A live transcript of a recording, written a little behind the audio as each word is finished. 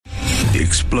the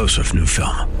explosive new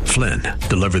film, Flynn,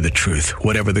 Deliver the Truth,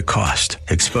 Whatever the Cost,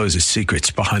 exposes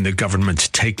secrets behind the government's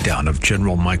takedown of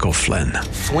General Michael Flynn.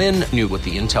 Flynn knew what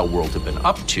the intel world had been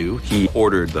up to. He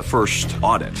ordered the first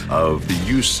audit of the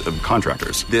use of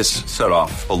contractors. This set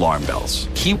off alarm bells.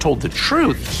 He told the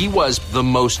truth. He was the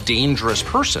most dangerous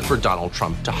person for Donald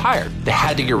Trump to hire. They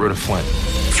had to get rid of Flynn.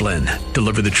 Flynn,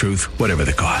 Deliver the Truth, Whatever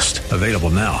the Cost. Available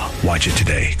now. Watch it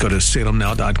today. Go to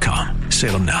salemnow.com.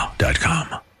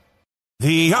 salemnow.com.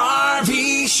 The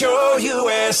RV Show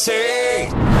USA.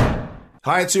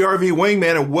 Hi, it's the RV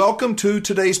Wingman, and welcome to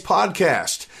today's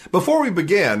podcast. Before we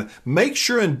begin, make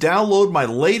sure and download my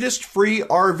latest free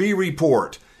RV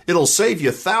report. It'll save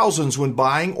you thousands when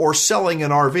buying or selling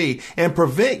an RV and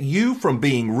prevent you from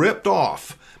being ripped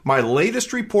off. My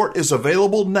latest report is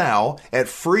available now at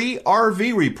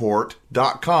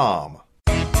freervreport.com.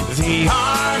 The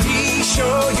RV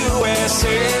Show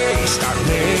USA. Start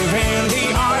living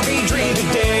the RV dream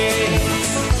today.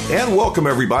 And welcome,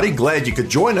 everybody. Glad you could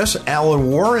join us.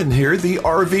 Alan Warren here, the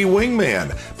RV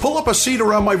Wingman. Pull up a seat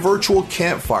around my virtual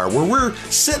campfire where we're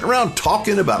sitting around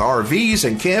talking about RVs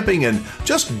and camping and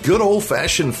just good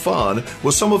old-fashioned fun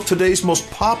with some of today's most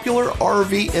popular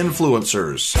RV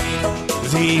influencers.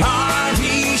 The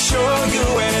RV Show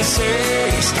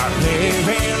USA. Start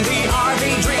living the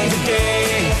RV dream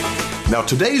today. Now,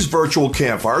 today's virtual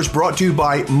campfire is brought to you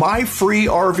by My Free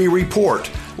RV Report.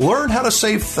 Learn how to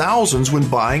save thousands when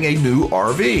buying a new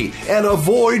RV and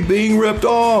avoid being ripped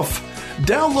off.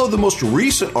 Download the most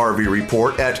recent RV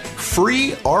report at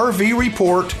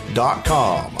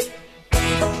freervreport.com.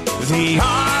 The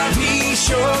RV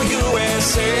Show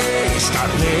USA.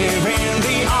 Start living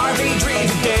the RV dream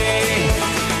today.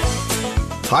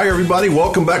 Hi, everybody.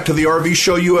 Welcome back to the RV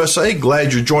Show USA.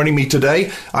 Glad you're joining me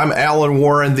today. I'm Alan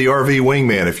Warren, the RV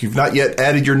Wingman. If you've not yet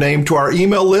added your name to our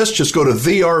email list, just go to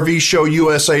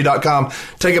thervshowusa.com.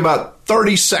 Take about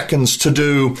 30 seconds to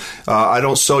do. I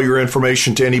don't sell your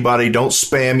information to anybody. Don't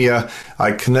spam you.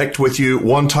 I connect with you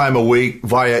one time a week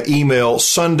via email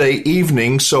Sunday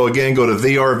evening. So again, go to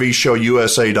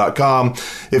thervshowusa.com.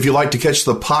 If you'd like to catch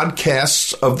the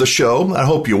podcasts of the show, I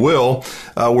hope you will.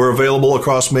 We're available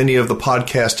across many of the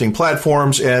podcasting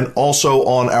platforms, and also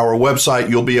on our website,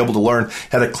 you'll be able to learn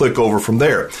how to click over from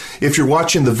there. If you're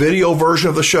watching the video version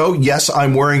of the show, yes,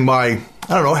 I'm wearing my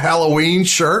Halloween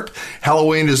shirt.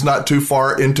 Halloween is not too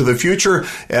far into the future,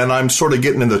 and I'm sort of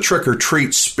getting in the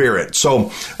trick-or-treat spirit.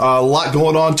 So a lot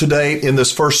going on today in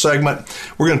this first segment.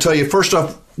 We're going to tell you, first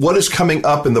off, what is coming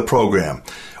up in the program.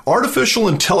 Artificial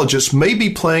intelligence may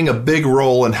be playing a big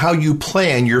role in how you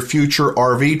plan your future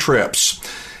RV trips.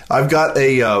 I've got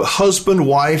a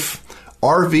husband-wife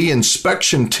RV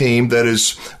inspection team that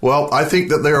is, well, I think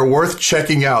that they are worth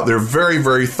checking out. They're very,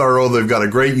 very thorough. They've got a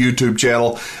great YouTube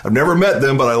channel. I've never met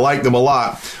them, but I like them a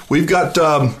lot. We've got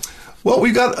an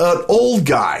old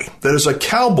guy that is a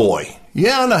cowboy.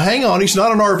 Yeah, now hang on. He's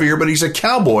not an RVer, but he's a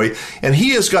cowboy, and he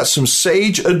has got some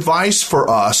sage advice for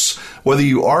us, whether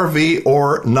you RV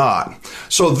or not.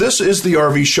 So this is the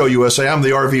RV Show USA. I'm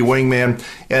the RV Wingman,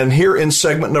 and here in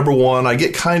segment number 1, I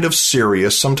get kind of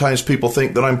serious. Sometimes people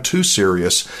think that I'm too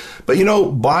serious, but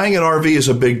buying an RV is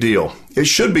a big deal. It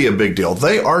should be a big deal.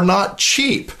 They are not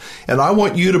cheap, and I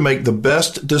want you to make the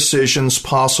best decisions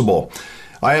possible.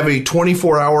 I have a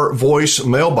 24-hour voice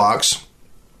mailbox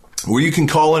where you can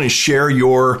call in and share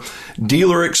your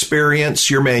dealer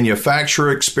experience, your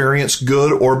manufacturer experience,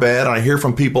 good or bad. I hear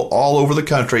from people all over the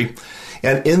country.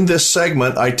 And in this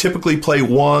segment, I typically play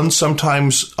one,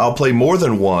 sometimes I'll play more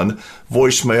than one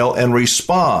voicemail and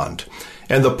respond.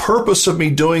 And the purpose of me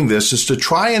doing this is to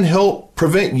try and help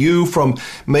prevent you from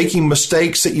making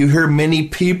mistakes that you hear many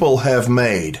people have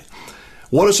made.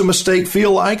 What does a mistake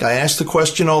feel like? I ask the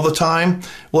question all the time.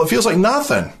 Well, it feels like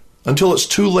nothing until it's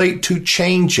too late to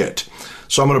change it.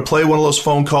 So I'm going to play one of those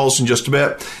phone calls in just a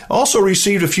bit. I also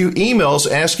received a few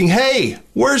emails asking, hey,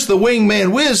 where's the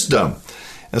Wingman Wisdom?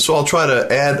 And so I'll try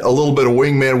to add a little bit of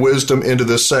Wingman Wisdom into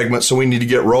this segment, so we need to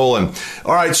get rolling.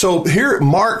 All right, so here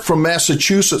Mark from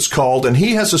Massachusetts called, and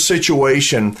he has a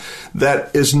situation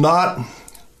that is not,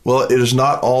 it is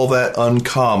not all that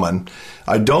uncommon.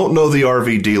 I don't know the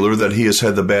RV dealer that he has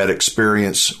had the bad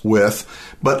experience with,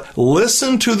 but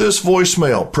listen to this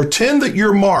voicemail. Pretend that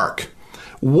you're Mark.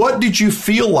 What did you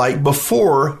feel like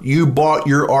before you bought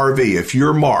your RV, if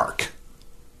you're Mark?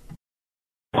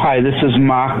 Hi, this is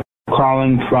Mark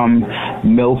calling from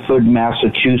Milford,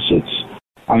 Massachusetts.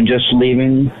 I'm just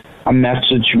leaving a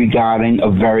message regarding a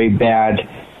very bad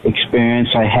experience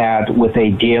I had with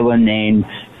a dealer named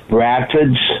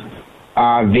Bradford's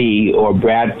RV or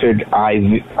Bradford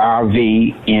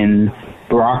RV in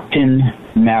Brockton,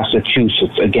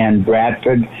 Massachusetts. Again,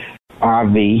 Bradford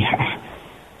RV,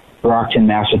 Brockton,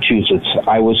 Massachusetts.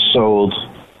 I was sold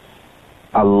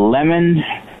a lemon,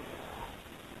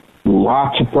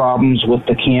 lots of problems with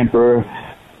the camper,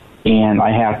 and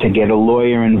I had to get a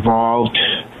lawyer involved,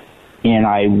 and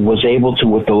I was able to,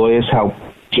 with the lawyer's help,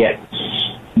 get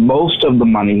most of the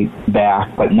money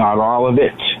back, but not all of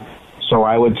it. So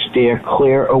I would steer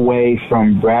clear away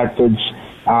from Bradford's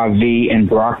RV in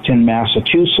Brockton,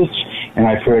 Massachusetts, and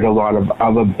I've heard a lot of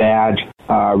other bad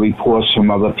reports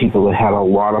from other people that had a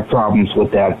lot of problems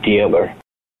with that dealer.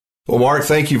 Well, Mark,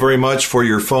 thank you very much for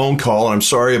your phone call. I'm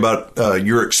sorry about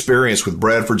your experience with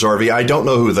Bradford's RV. I don't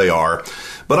know who they are,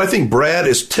 but I think Brad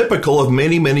is typical of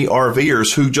many, many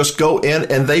RVers who just go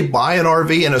in and they buy an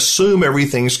RV and assume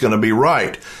everything's going to be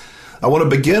right. I want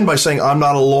to begin by saying I'm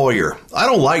not a lawyer. I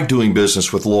don't like doing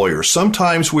business with lawyers.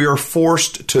 Sometimes we are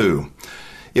forced to.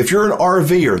 If you're an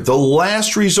RVer, the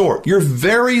last resort, your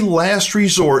very last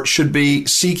resort should be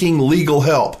seeking legal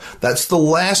help. That's the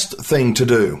last thing to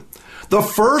do. The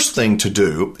first thing to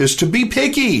do is to be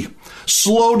picky.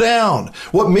 Slow down.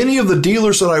 What many of the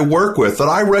dealers that I work with, that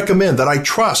I recommend, that I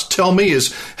trust, tell me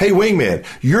is, hey, Wingman,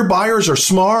 your buyers are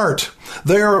smart.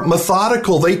 They are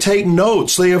methodical. They take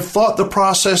notes. They have thought the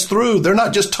process through. They're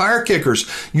not just tire kickers.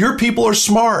 Your people are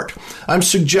smart. I'm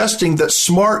suggesting that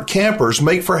smart campers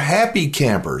make for happy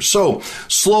campers. So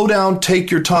slow down,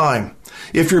 take your time.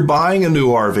 If you're buying a new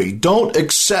RV, don't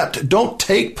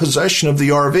take possession of the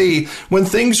RV when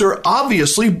things are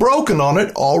obviously broken on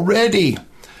it already.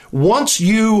 Once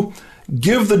you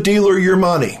give the dealer your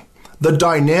money, the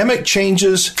dynamic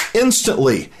changes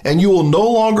instantly, and you will no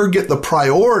longer get the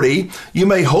priority. You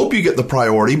may hope you get the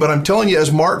priority, but I'm telling you,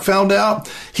 as Mark found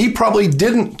out, he probably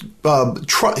didn't,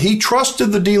 he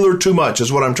trusted the dealer too much,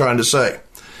 is what I'm trying to say.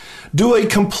 Do a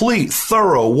complete,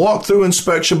 thorough walkthrough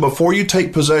inspection before you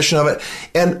take possession of it,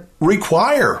 and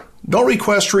require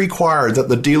that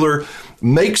the dealer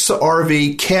makes the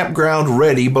RV campground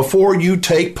ready before you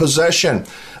take possession.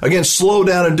 Again, slow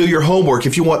down and do your homework.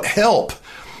 If you want help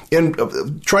in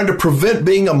trying to prevent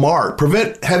being a mark,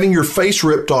 prevent having your face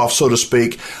ripped off, so to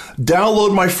speak,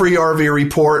 download my free RV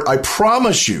report. I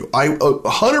promise you, I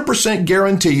 100%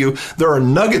 guarantee you, there are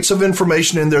nuggets of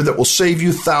information in there that will save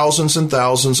you thousands and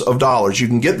thousands of dollars. You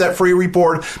can get that free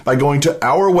report by going to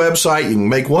our website. You can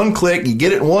make one click. You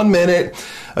get it in 1 minute.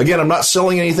 Again, I'm not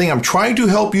selling anything. I'm trying to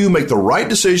help you make the right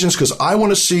decisions because I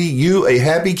want to see you a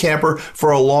happy camper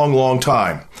for a long, long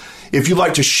time. If you'd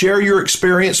like to share your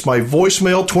experience, my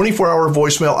voicemail, 24-hour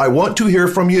voicemail, I want to hear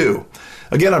from you.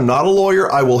 Again, I'm not a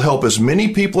lawyer. I will help as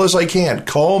many people as I can.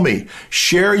 Call me.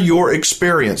 Share your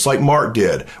experience like Mark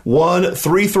did.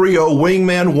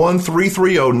 1-330-WINGMAN,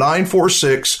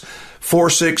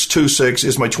 1-330-946-4626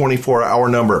 is my 24-hour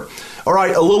number. All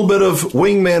right, a little bit of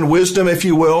wingman wisdom, if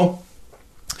you will.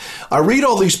 I read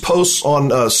all these posts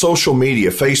on social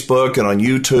media, Facebook and on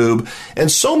YouTube,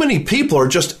 and so many people are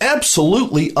just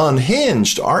absolutely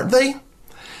unhinged, aren't they?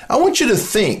 I want you to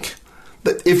think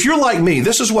that if you're like me,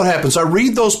 this is what happens. I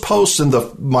read those posts and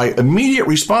my immediate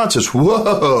response is,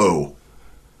 whoa.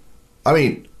 I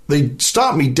mean, they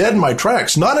stop me dead in my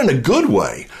tracks, not in a good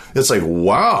way. It's like,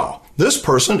 wow, this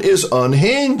person is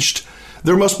unhinged.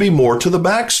 There must be more to the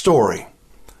backstory.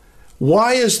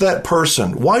 Why is that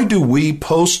person? Why do we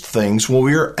post things when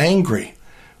we are angry?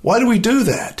 Why do we do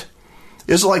that?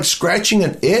 Is it like scratching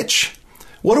an itch?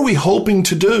 What are we hoping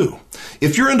to do?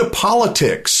 If you're into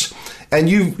politics and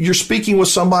you're speaking with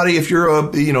somebody, if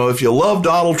you love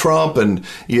Donald Trump and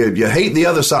you hate the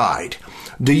other side,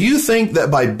 do you think that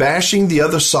by bashing the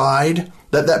other side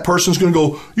that person's going to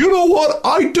go, you know what?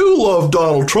 I do love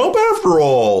Donald Trump after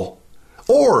all.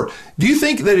 Or do you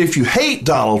think that if you hate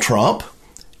Donald Trump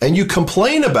and you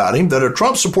complain about him, that a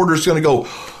Trump supporter is going to go,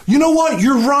 you know what,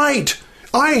 you're right.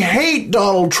 I hate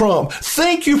Donald Trump.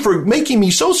 Thank you for making me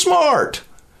so smart.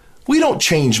 We don't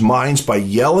change minds by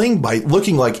yelling, by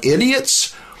looking like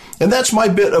idiots. And that's my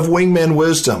bit of wingman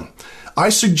wisdom. I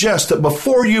suggest that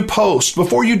before you post,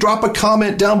 before you drop a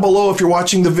comment down below if you're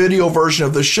watching the video version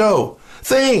of the show,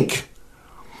 think.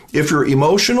 If you're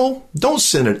emotional, don't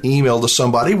send an email to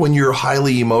somebody when you're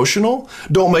highly emotional.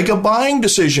 Don't make a buying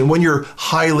decision when you're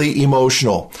highly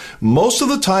emotional. Most of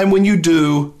the time when you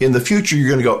do, in the future, you're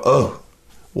going to go, oh,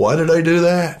 why did I do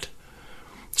that?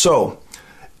 So,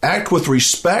 act with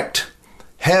respect,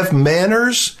 have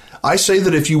manners. I say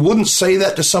that if you wouldn't say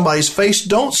that to somebody's face,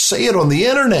 don't say it on the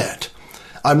internet.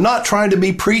 I'm not trying to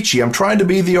be preachy. I'm trying to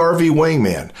be the RV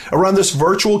wingman. Around this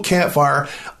virtual campfire,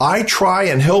 I try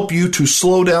and help you to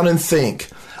slow down and think.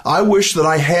 I wish that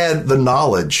I had the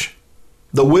knowledge,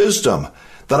 the wisdom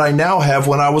that I now have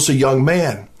when I was a young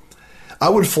man. I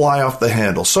would fly off the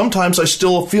handle. Sometimes I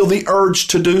still feel the urge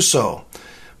to do so.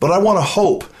 But I want to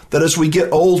hope that as we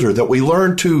get older, that we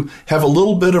learn to have a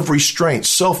little bit of restraint,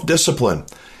 self-discipline,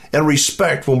 and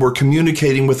respect when we're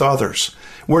communicating with others.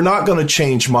 We're not going to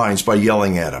change minds by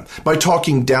yelling at them, by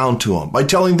talking down to them, by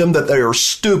telling them that they are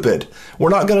stupid. We're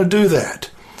not going to do that.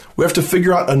 We have to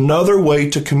figure out another way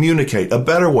to communicate, a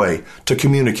better way to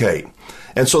communicate.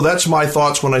 And so that's my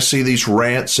thoughts when I see these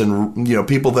rants and,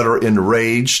 people that are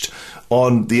enraged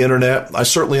on the internet. I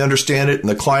certainly understand it in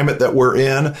the climate that we're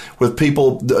in, with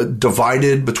people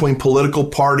divided between political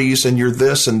parties, and you're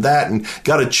this and that and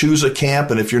got to choose a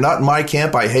camp. And if you're not in my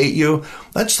camp, I hate you.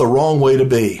 That's the wrong way to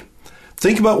be.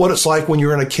 Think about what it's like when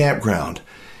you're in a campground.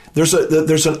 There's an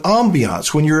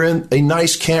ambiance when you're in a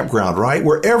nice campground, right?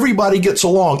 Where everybody gets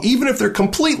along, even if they're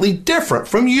completely different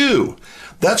from you.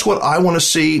 That's what I want to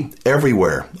see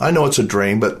everywhere. I know it's a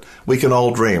dream, but we can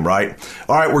all dream, right?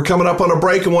 All right, we're coming up on a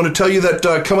break. I want to tell you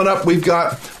that coming up, we've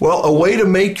got, a way to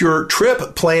make your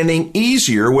trip planning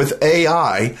easier with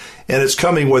AI, and it's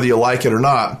coming whether you like it or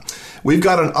not. We've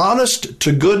got an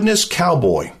honest-to-goodness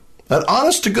cowboy. An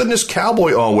honest-to-goodness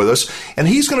cowboy on with us, and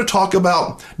he's going to talk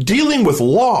about dealing with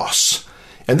loss.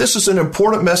 And this is an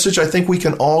important message I think we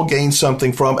can all gain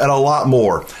something from, and a lot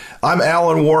more. I'm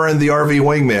Alan Warren, the RV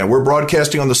Wingman. We're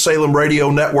broadcasting on the Salem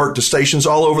Radio Network to stations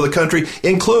all over the country,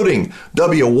 including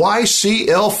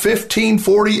WYCL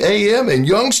 1540 AM in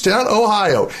Youngstown,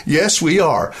 Ohio. Yes, we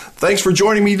are. Thanks for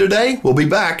joining me today. We'll be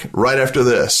back right after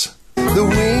this. The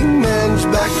Wingman's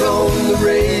back on the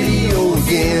radio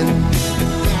again,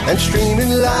 and streaming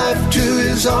live to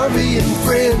his RV and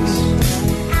friends,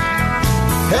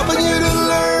 helping you to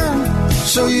learn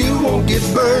so you won't get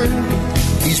burned.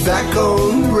 He's back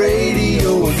on the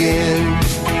radio again.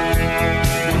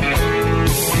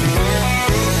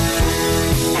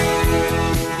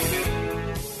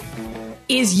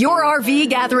 Is your RV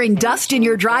gathering dust in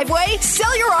your driveway?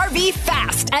 Sell your RV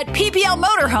fast at PPL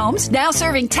Motorhomes, now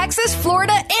serving Texas,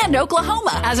 Florida, and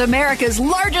Oklahoma. As America's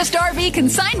largest RV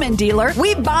consignment dealer,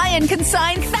 we buy and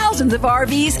consign thousands of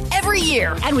RVs every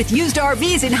year. And with used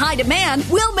RVs in high demand,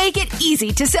 we'll make it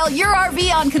easy to sell your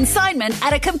RV on consignment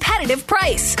at a competitive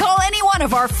price. Call any one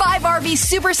of our 5 RV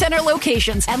Supercenter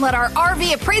locations and let our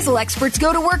RV appraisal experts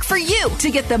go to work for you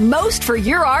to get the most for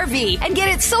your RV and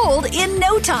get it sold in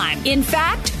no time. In fact,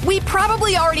 we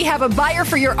probably already have a buyer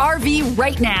for your RV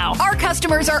right now. Our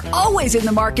customers are always in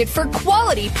the market for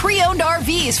quality pre-owned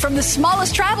RVs, from the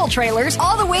smallest travel trailers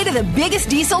all the way to the biggest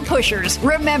diesel pushers.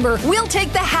 Remember, we'll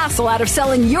take the hassle out of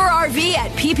selling your RV at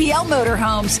PPL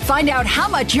Motorhomes. Find out how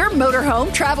much your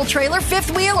motorhome, travel trailer, fifth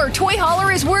wheel, or toy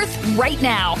hauler is worth right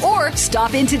now. Or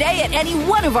stop in today at any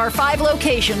one of our 5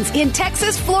 locations in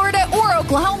Texas, Florida, or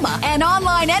Oklahoma, and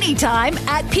online anytime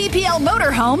at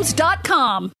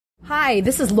pplmotorhomes.com. Hi,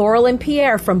 this is Laurel and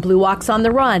Pierre from Blue Ox on the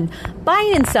Run.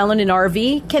 Buying and selling an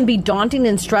RV can be daunting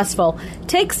and stressful.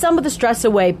 Take some of the stress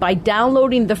away by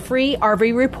downloading the free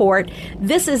RV Report.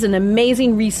 This is an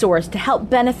amazing resource to help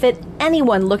benefit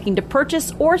anyone looking to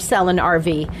purchase or sell an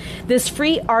RV. This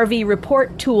free RV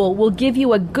Report tool will give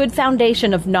you a good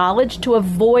foundation of knowledge to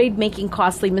avoid making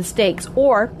costly mistakes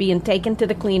or being taken to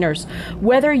the cleaners.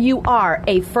 Whether you are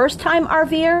a first-time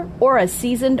RVer or a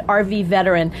seasoned RV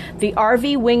veteran, the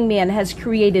RV Wingman has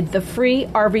created the free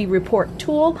RV Report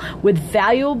tool with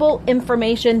valuable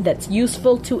information that's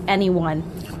useful to anyone.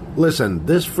 Listen,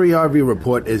 this free RV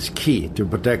Report is key to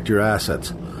protect your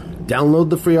assets. Download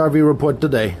the free RV Report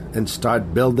today and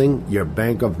start building your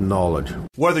bank of knowledge.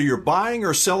 Whether you're buying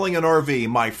or selling an RV,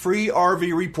 my free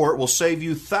RV Report will save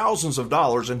you thousands of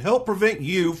dollars and help prevent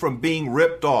you from being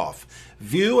ripped off.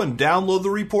 View and download the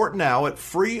report now at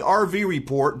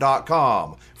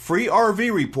freervreport.com.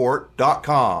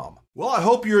 freervreport.com. Well, I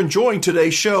hope you're enjoying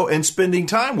today's show and spending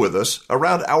time with us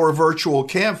around our virtual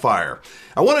campfire.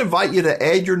 I want to invite you to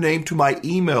add your name to my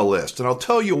email list, and I'll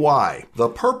tell you why. The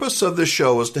purpose of this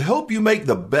show is to help you make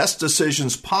the best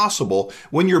decisions possible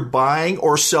when you're buying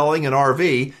or selling an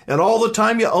RV and all the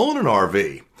time you own an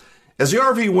RV. As the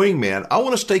RV Wingman, I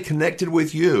want to stay connected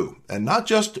with you, and not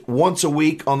just once a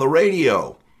week on the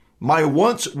radio. My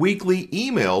once weekly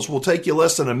emails will take you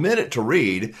less than a minute to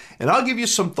read, and I'll give you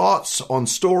some thoughts on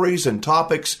stories and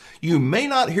topics you may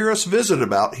not hear us visit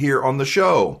about here on the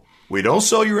show. We don't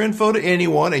sell your info to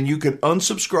anyone, and you can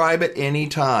unsubscribe at any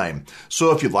time. So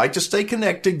if you'd like to stay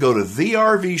connected, go to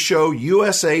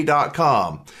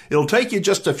thervshowusa.com. It'll take you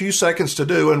just a few seconds to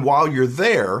do, and while you're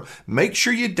there, make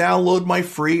sure you download my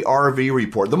free RV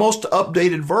report, the most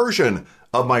updated version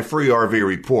of my free RV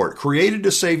report, created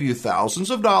to save you thousands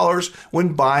of dollars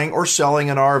when buying or selling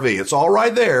an RV. It's all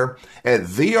right there at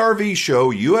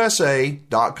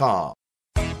thervshowusa.com.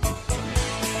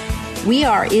 We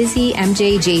are Izzy,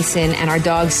 MJ, Jason, and our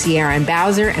dogs Sierra and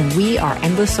Bowser, and we are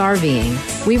Endless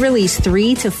RVing. We release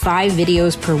 3 to 5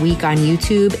 videos per week on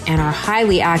YouTube and are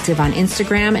highly active on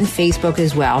Instagram and Facebook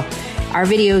as well. Our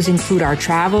videos include our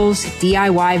travels,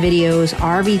 DIY videos,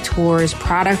 RV tours,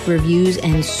 product reviews,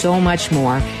 and so much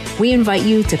more. We invite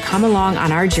you to come along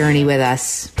on our journey with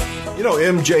us. You know,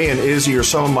 MJ and Izzy are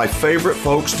some of my favorite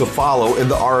folks to follow in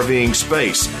the RVing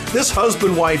space. This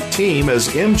husband-wife team, as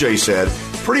MJ said,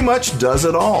 pretty much does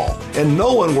it all. And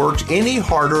no one works any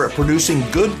harder at producing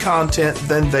good content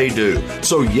than they do.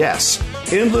 So yes,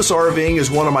 Endless RVing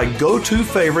is one of my go-to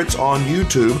favorites on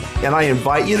YouTube, and I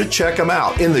invite you to check them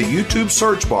out. In the YouTube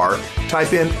search bar,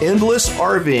 type in Endless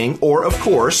RVing, or of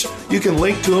course, you can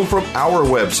link to them from our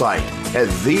website at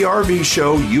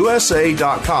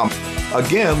thervshowusa.com.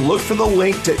 Again, look for the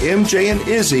link to MJ and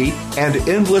Izzy and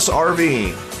Endless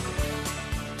RVing.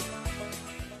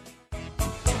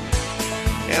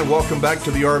 And welcome back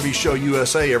to the RV Show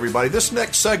USA, everybody. This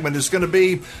next segment is going to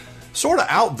be sort of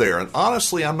out there, and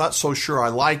honestly, I'm not so sure I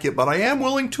like it, but I am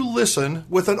willing to listen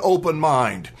with an open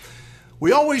mind.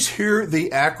 We always hear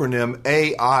the acronym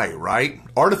AI, right?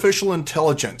 Artificial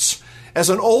intelligence. As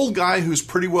an old guy who's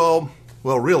pretty well,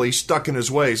 really stuck in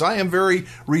his ways, I am very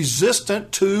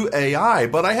resistant to AI,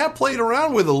 but I have played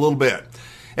around with it a little bit,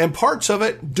 and parts of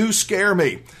it do scare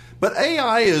me. But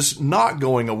AI is not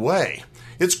going away.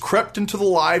 It's crept into the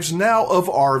lives now of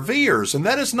RVers, and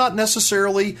that is not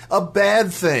necessarily a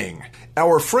bad thing.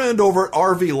 Our friend over at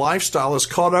RV Lifestyle has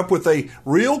caught up with a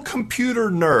real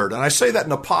computer nerd, and I say that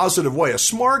in a positive way, a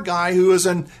smart guy who is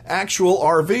an actual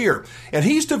RVer. And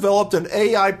he's developed an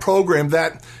AI program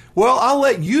that, well, I'll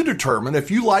let you determine if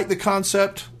you like the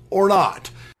concept or not.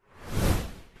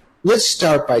 Let's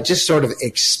start by just sort of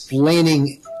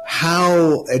explaining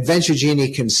how Adventure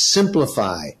Genie can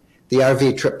simplify the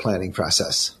RV trip planning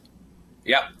process.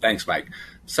 Yep, thanks, Mike.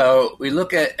 So we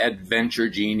look at Adventure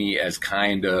Genie as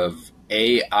kind of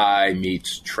AI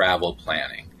meets travel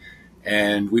planning.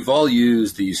 And we've all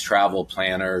used these travel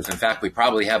planners. In fact, we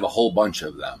probably have a whole bunch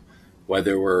of them,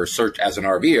 whether we're as an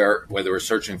RVer, whether we're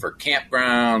searching for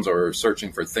campgrounds or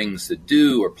searching for things to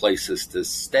do or places to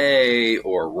stay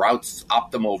or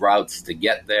optimal routes to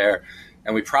get there.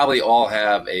 And we probably all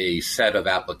have a set of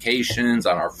applications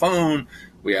on our phone.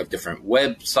 We have different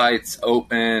websites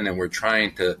open, and we're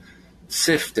trying to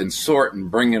sift and sort and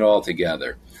bring it all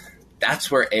together. That's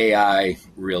where AI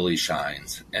really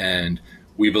shines. And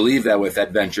we believe that with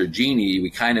Adventure Genie,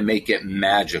 we kind of make it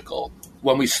magical.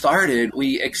 When we started,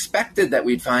 we expected that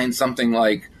we'd find something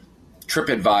like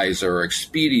TripAdvisor or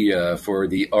Expedia for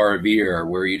the RVer,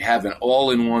 where you'd have an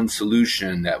all-in-one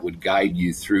solution that would guide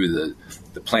you through the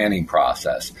planning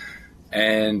process.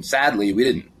 And sadly, we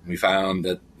didn't. We found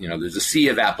that, there's a sea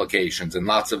of applications and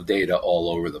lots of data all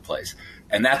over the place.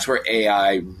 And that's where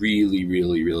AI really,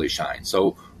 really, really shines.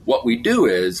 So what we do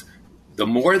is, the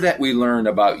more that we learn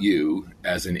about you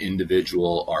as an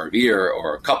individual RVer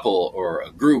or a couple or a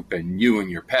group and you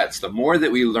and your pets, the more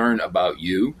that we learn about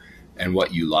you and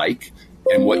what you like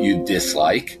and what you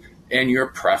dislike and your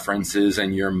preferences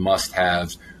and your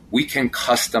must-haves, we can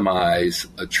customize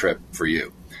a trip for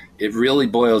you. It really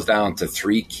boils down to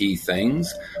 3 key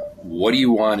things. What do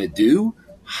you want to do?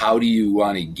 How do you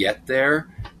want to get there?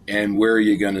 And where are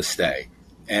you going to stay?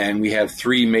 And we have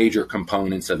 3 major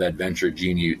components of Adventure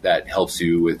Genie that helps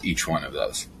you with each one of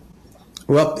those.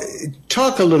 Well,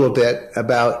 talk a little bit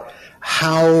about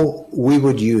how we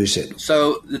would use it.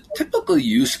 So the typical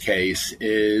use case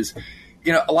is,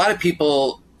 a lot of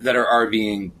people that are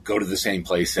RVing go to the same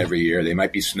place every year. They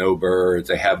might be snowbirds.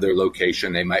 They have their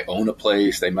location. They might own a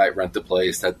place. They might rent a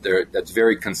place that's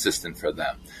very consistent for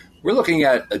them. We're looking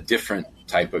at a different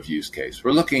type of use case.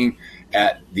 We're looking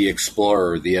at the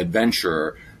explorer, the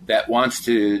adventurer that wants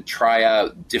to try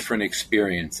out different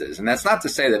experiences. And that's not to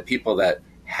say that people that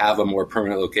have a more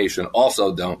permanent location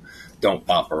also don't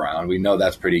bop around. We know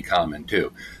that's pretty common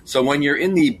too. So when you're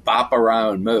in the bop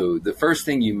around mode, the first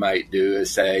thing you might do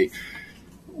is say,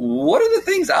 what are the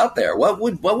things out there? What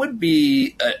would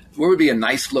be a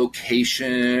nice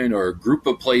location or a group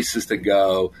of places to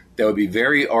go that would be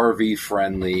very RV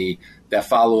friendly, that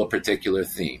follow a particular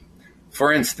theme?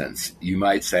 For instance, you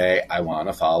might say, I want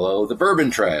to follow the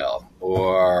Bourbon Trail,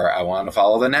 or I want to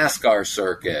follow the NASCAR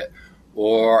circuit,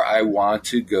 or I want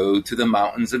to go to the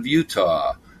mountains of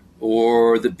Utah,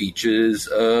 or the beaches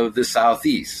of the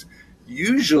Southeast.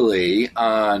 Usually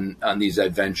on these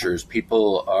adventures,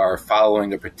 people are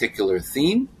following a particular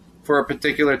theme for a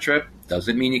particular trip.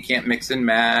 Doesn't mean you can't mix and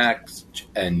match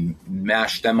and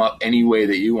mash them up any way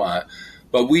that you want.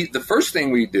 But the first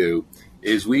thing we do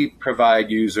is we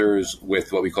provide users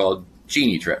with what we call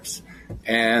Genie trips.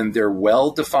 And they're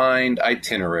well-defined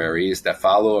itineraries that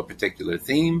follow a particular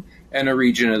theme and a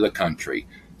region of the country.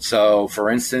 So, for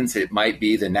instance, it might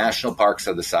be the national parks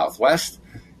of the Southwest,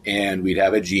 and we'd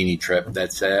have a Genie trip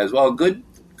that says, well, good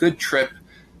trip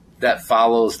that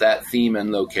follows that theme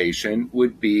and location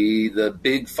would be the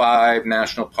big 5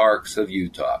 national parks of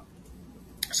Utah.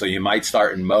 So you might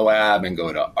start in Moab and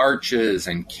go to Arches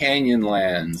and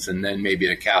Canyonlands, and then maybe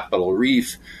to Capitol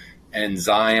Reef and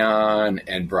Zion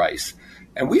and Bryce.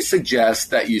 And we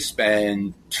suggest that you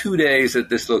spend 2 days at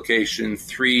this location,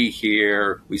 3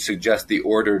 here. We suggest the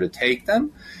order to take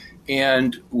them,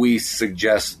 and we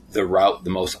suggest the route, the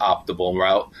most optimal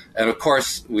route. And of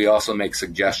course, we also make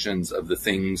suggestions of the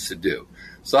things to do.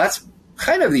 So that's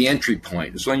kind of the entry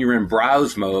point. Is when you're in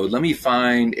browse mode, let me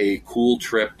find a cool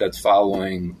trip that's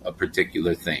following a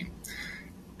particular theme.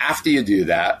 After you do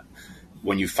that,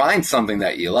 when you find something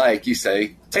that you like, you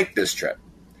say, take this trip.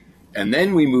 And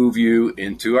then we move you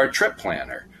into our trip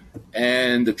planner.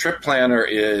 And the trip planner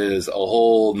is a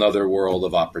whole nother world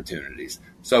of opportunities.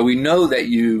 So we know that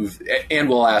and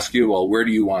we'll ask you, well, where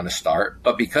do you want to start?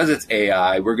 But because it's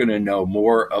AI, we're going to know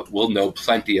more. We'll know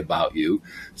plenty about you.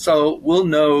 So we'll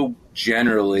know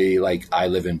generally, like I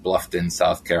live in Bluffton,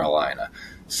 South Carolina.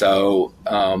 So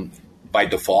by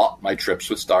default, my trips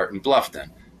would start in Bluffton.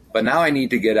 But now I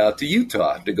need to get out to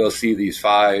Utah to go see these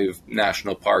 5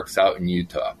 national parks out in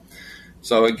Utah.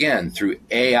 So again, through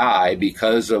AI,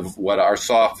 because of what our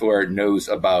software knows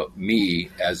about me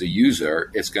as a user,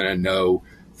 it's going to know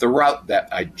the route that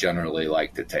I generally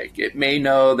like to take. It may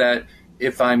know that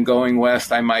if I'm going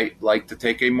west, I might like to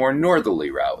take a more northerly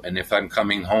route. And if I'm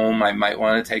coming home, I might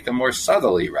want to take a more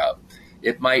southerly route.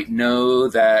 It might know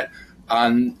that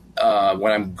when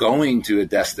I'm going to a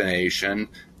destination,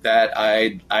 that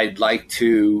I'd like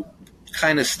to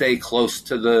kind of stay close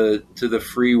to the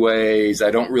freeways. I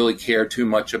don't really care too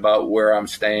much about where I'm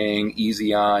staying,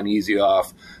 easy on, easy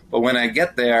off. But when I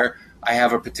get there, I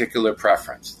have a particular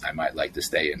preference. I might like to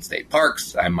stay in state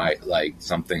parks. I might like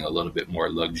something a little bit more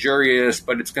luxurious,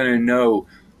 but it's going to know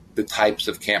the types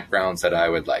of campgrounds that I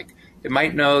would like. It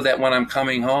might know that when I'm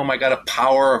coming home, I got to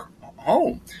power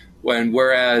home.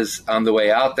 Whereas on the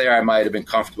way out there, I might have been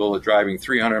comfortable with driving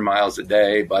 300 miles a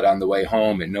day, but on the way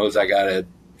home, it knows I got to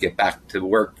get back to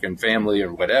work and family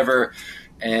or whatever,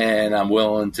 and I'm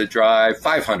willing to drive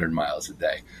 500 miles a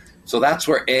day. So that's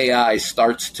where AI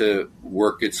starts to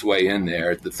work its way in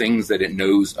there, the things that it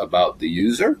knows about the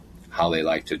user, how they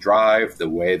like to drive, the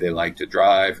way they like to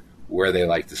drive, where they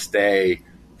like to stay,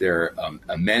 their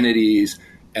amenities.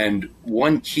 And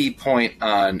one key point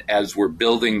on as we're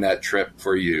building that trip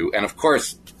for you, and of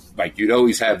course, like you'd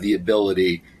always have the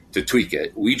ability to tweak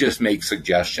it. We just make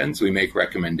suggestions. We make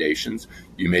recommendations.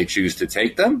 You may choose to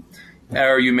take them,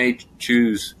 or you may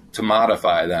choose to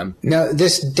modify them. Now,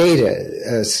 this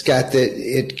data, Scott, that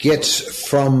it gets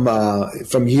from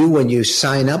you when you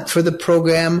sign up for the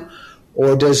program,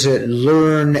 or does it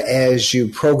learn as you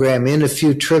program in a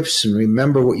few trips and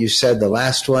remember what you said the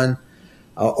last one?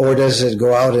 Or does it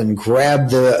go out and grab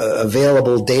the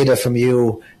available data from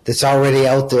you that's already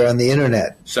out there on the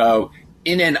internet? So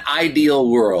in an ideal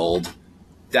world,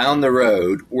 down the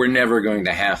road, we're never going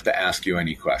to have to ask you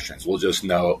any questions. We'll just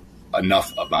know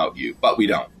enough about you, but we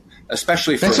don't.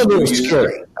 Especially for that's a little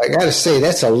scary. I got to say,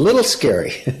 that's a little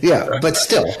scary. Yeah, but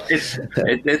still,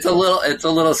 it's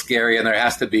a little scary, and there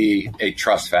has to be a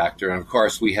trust factor. And of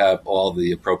course, we have all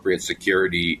the appropriate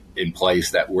security in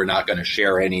place that we're not going to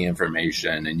share any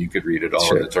information, and you could read it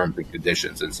all in the terms and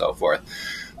conditions and so forth.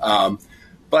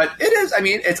 But it is, I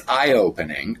mean, it's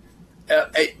eye-opening.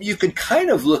 You could kind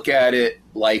of look at it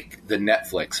like the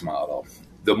Netflix model.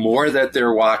 The more that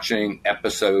they're watching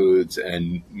episodes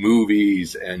and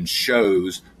movies and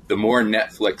shows, the more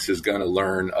Netflix is going to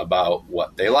learn about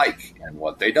what they like and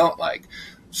what they don't like.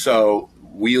 So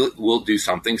we'll do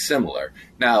something similar.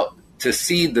 Now, to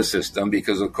seed the system,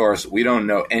 because, of course, we don't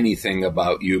know anything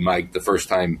about you, Mike, the first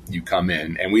time you come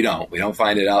in, and we don't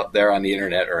find it out there on the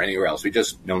internet or anywhere else. We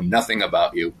just know nothing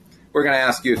about you. We're going to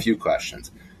ask you a few questions,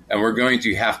 and we're going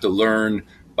to have to learn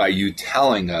by you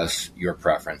telling us your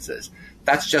preferences.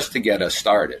 That's just to get us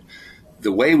started.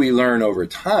 The way we learn over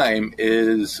time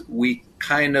is we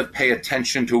kind of pay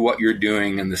attention to what you're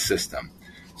doing in the system.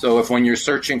 So if when you're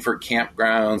searching for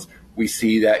campgrounds, we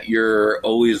see that you're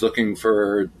always looking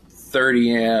for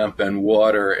 30 amp and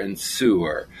water and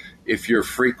sewer. If you're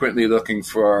frequently looking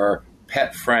for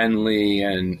pet friendly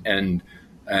and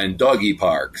doggy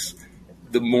parks,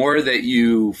 the more that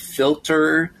you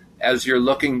filter as you're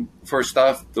looking for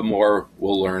stuff, the more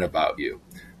we'll learn about you.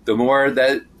 The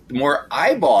more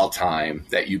eyeball time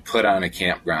that you put on a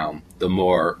campground, the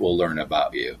more we'll learn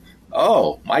about you.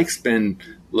 oh, Mike's been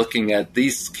looking at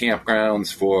these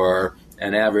campgrounds for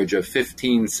an average of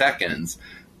 15 seconds.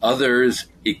 Others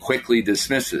he quickly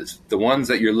dismisses. The ones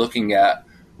that you're looking at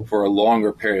for a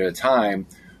longer period of time,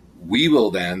 we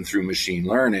will then, through machine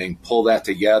learning, pull that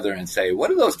together and say, what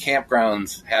do those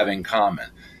campgrounds have in common?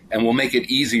 And we'll make it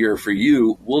easier for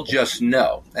you. We'll just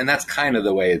know. And that's kind of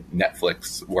the way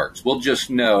Netflix works. We'll just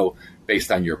know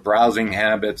based on your browsing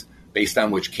habits, based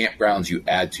on which campgrounds you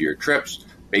add to your trips,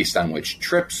 based on which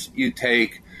trips you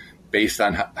take, based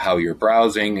on how you're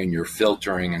browsing and your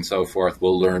filtering and so forth.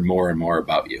 We'll learn more and more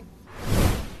about you.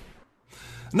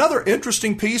 Another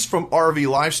interesting piece from RV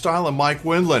Lifestyle and Mike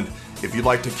Wendland. If you'd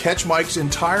like to catch Mike's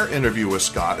entire interview with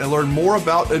Scott and learn more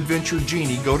about Adventure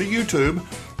Genie, go to YouTube.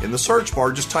 In the search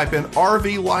bar, just type in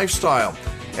RV Lifestyle.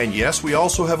 And yes, we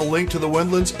also have a link to the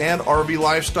Wendlands and RV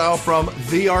Lifestyle from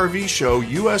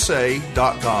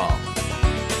thervshowusa.com.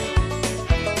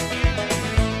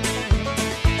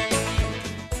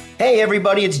 Hey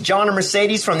everybody, it's John and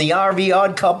Mercedes from the RV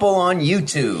Odd Couple on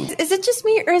YouTube. Is it just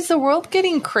me or is the world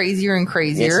getting crazier and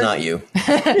crazier? It's not you. You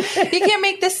can't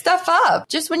make this stuff up.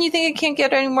 Just when you think it can't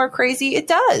get any more crazy, it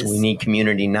does. We need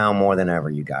community now more than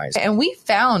ever, you guys. And we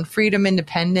found freedom,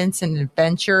 independence, and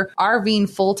adventure, RVing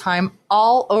full-time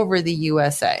all over the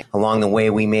USA. Along the way,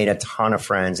 we made a ton of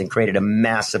friends and created a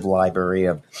massive library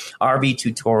of RV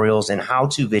tutorials and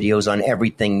how-to videos on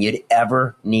everything you'd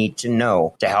ever need to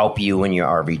know to help you in your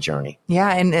RV journey.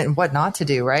 Yeah, and what not to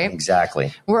do, right?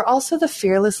 Exactly. We're also the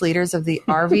fearless leaders of the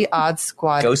RV Odd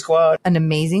Squad. Go Squad. An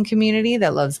amazing community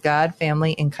that loves God,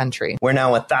 family, and country. We're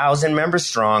now 1,000 members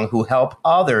strong who help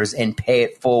others and pay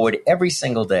it forward every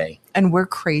single day. And we're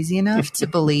crazy enough to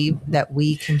believe that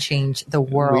we can change the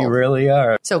world. We really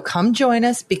are. So come join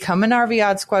us, become an RV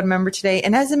Odd Squad member today.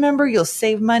 And as a member, you'll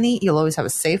save money. You'll always have a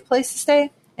safe place to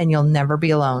stay. And you'll never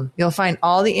be alone. You'll find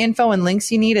all the info and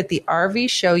links you need at the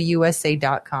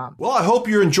RVShowUSA.com. Well, I hope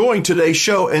you're enjoying today's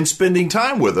show and spending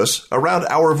time with us around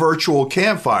our virtual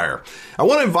campfire. I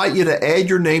want to invite you to add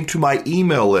your name to my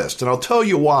email list, and I'll tell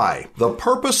you why. The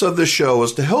purpose of this show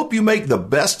is to help you make the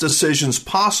best decisions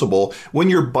possible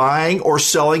when you're buying or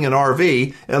selling an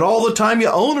RV and all the time you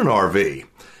own an RV.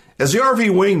 As the RV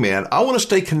Wingman, I want to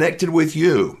stay connected with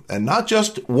you, and not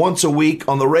just once a week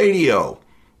on the radio.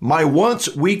 My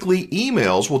once weekly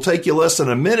emails will take you less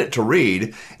than a minute to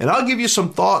read, and I'll give you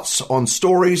some thoughts on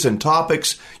stories and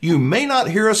topics you may not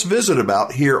hear us visit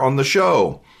about here on the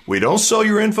show. We don't sell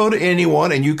your info to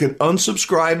anyone, and you can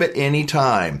unsubscribe at any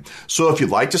time. So if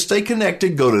you'd like to stay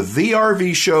connected, go to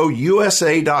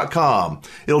thervshowusa.com.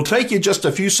 It'll take you just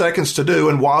a few seconds to do,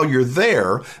 and while you're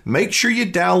there, make sure you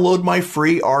download my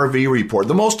free RV report,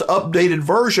 the most updated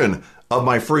version of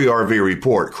my free RV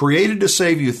report, created to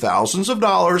save you thousands of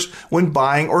dollars when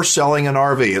buying or selling an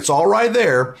RV. It's all right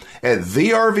there at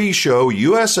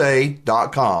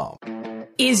thervshowusa.com.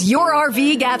 Is your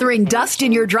RV gathering dust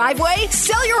in your driveway?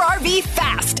 Sell your RV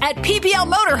fast at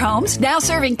PPL Motorhomes, now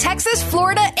serving Texas,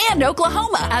 Florida, and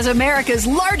Oklahoma. As America's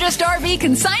largest RV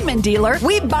consignment dealer,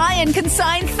 we buy and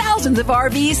consign thousands of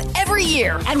RVs every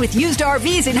year. And with used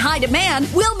RVs in high demand,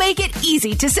 we'll make it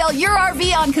easy to sell your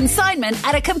RV on consignment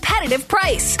at a competitive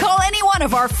price. Call any one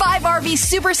of our 5 RV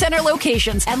Supercenter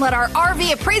locations and let our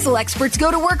RV appraisal experts go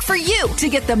to work for you to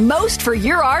get the most for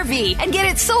your RV and get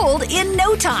it sold in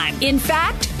no time. In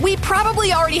fact, we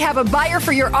probably already have a buyer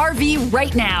for your RV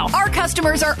right now. Our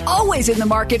customers are always in the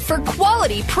market for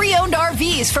quality pre-owned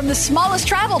RVs, from the smallest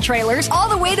travel trailers all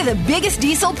the way to the biggest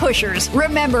diesel pushers.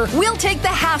 Remember, we'll take the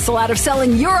hassle out of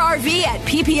selling your RV at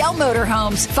PPL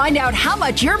Motorhomes. Find out how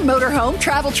much your motorhome,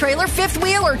 travel trailer, fifth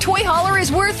wheel, or toy hauler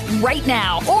is worth right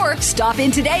now. Or stop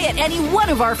in today at any one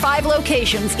of our 5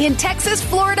 locations in Texas,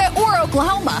 Florida, or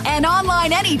Oklahoma, and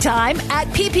online anytime at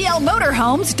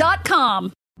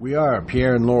pplmotorhomes.com. We are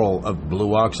Pierre and Laurel of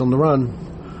Blue Ox on the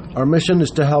Run. Our mission is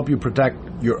to help you protect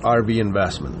your RV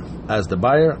investment. As the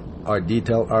buyer, our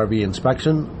detailed RV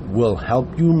inspection will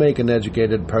help you make an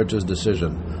educated purchase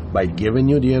decision by giving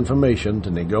you the information to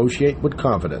negotiate with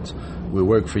confidence. We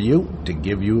work for you to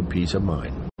give you peace of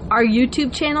mind. Our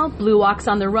YouTube channel, Blue Ox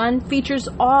on the Run, features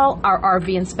all our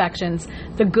RV inspections,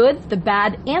 the good, the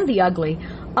bad, and the ugly.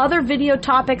 Other video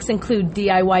topics include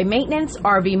DIY maintenance,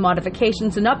 RV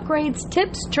modifications and upgrades,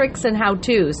 tips, tricks, and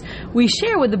how-tos. We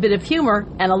share with a bit of humor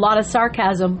and a lot of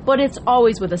sarcasm, but it's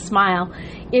always with a smile.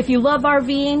 If you love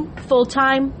RVing,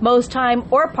 full-time, most time,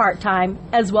 or part-time,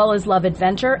 as well as love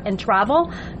adventure and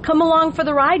travel, come along for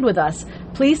the ride with us.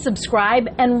 Please subscribe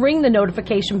and ring the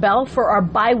notification bell for our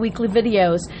bi-weekly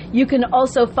videos. You can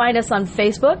also find us on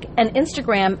Facebook and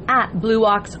Instagram at Blue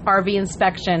Ox RV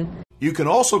Inspection. You can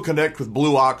also connect with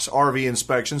Blue Ox RV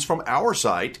Inspections from our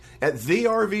site at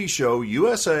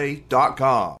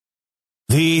thervshowusa.com.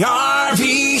 The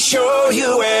RV Show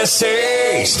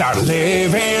USA. Start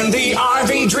living the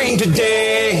RV dream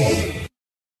today.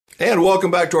 And welcome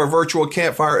back to our virtual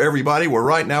campfire, everybody. Where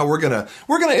right now we're gonna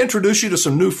introduce you to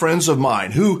some new friends of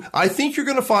mine who I think you're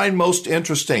gonna find most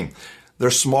interesting. They're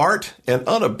smart and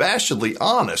unabashedly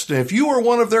honest, and if you are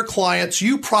one of their clients,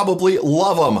 you probably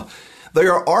love them. They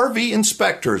are RV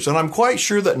inspectors, and I'm quite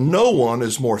sure that no one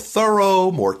is more thorough,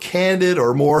 more candid,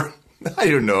 or more, I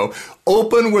don't know,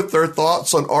 open with their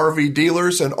thoughts on RV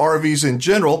dealers and RVs in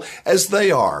general as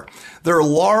they are. They're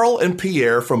Laurel and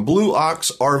Pierre from Blue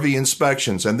Ox RV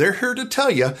Inspections, and they're here to tell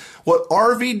you what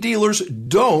RV dealers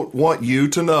don't want you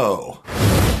to know.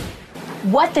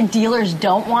 What the dealers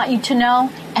don't want you to know,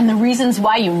 and the reasons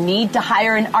why you need to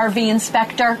hire an RV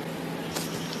inspector.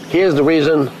 Here's the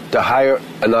reason to hire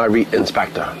an RV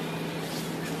inspector.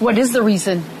 What is the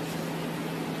reason?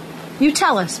 You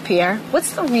tell us, Pierre.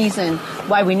 What's the reason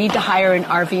why we need to hire an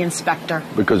RV inspector?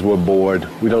 Because we're bored.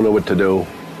 We don't know what to do.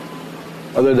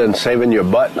 Other than saving your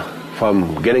butt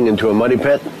from getting into a muddy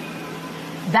pit.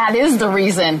 That is the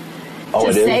reason. Oh,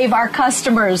 to save our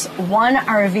customers one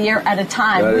RVer at a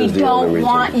time. We don't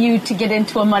want you to get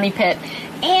into a money pit.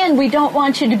 And we don't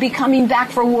want you to be coming back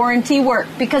for warranty work.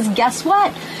 Because guess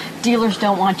what? Dealers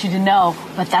don't want you to know,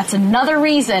 but that's another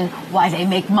reason why they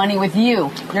make money with you.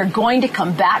 They're going to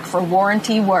come back for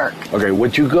warranty work. Okay,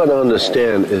 what you got to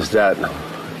understand is that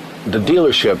the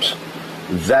dealerships,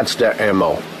 that's their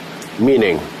MO.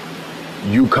 Meaning,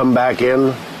 you come back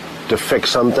in to fix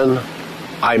something,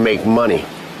 I make money.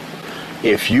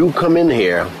 If you come in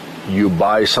here, you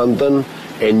buy something,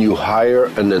 and you hire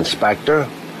an inspector,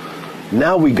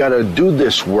 now we got to do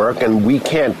this work, and we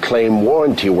can't claim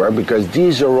warranty work because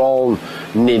these are all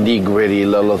nitty-gritty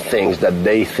little things that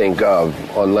they think of,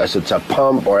 unless it's a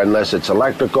pump or unless it's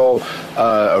electrical,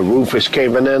 a roof is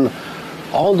caving in.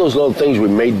 All those little things, we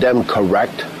made them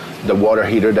correct. The water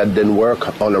heater that didn't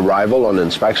work on arrival, on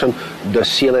inspection, the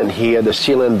sealant here, the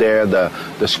sealant there,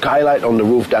 the skylight on the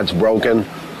roof that's broken.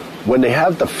 When they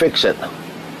have to fix it,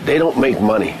 they don't make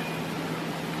money.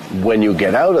 When you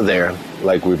get out of there,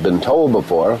 like we've been told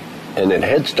before, and it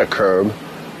hits the curb,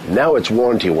 now it's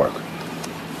warranty work.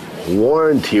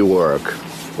 Warranty work.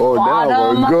 Oh,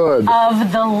 now we're good. Of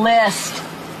the list.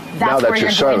 That's where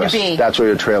you're going to be. That's where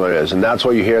your trailer is. And that's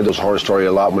why you hear those horror stories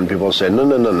a lot when people say,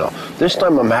 no. This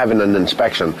time I'm having an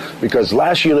inspection because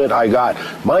last unit I got,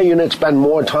 my unit spent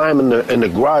more time in the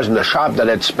garage, in the shop than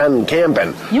it spent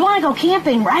camping. You want to go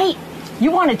camping, right?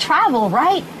 You want to travel,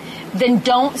 right? Then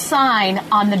don't sign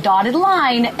on the dotted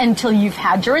line until you've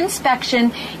had your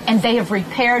inspection and they have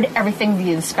repaired everything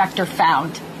the inspector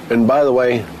found. And by the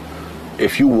way,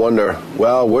 if you wonder,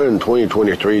 well, we're in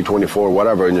 2023, 24,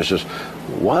 whatever, and it's just,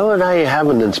 why would I have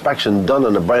an inspection done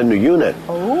on a brand new unit?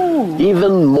 Oh.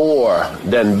 Even more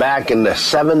than back in the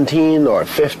 17 or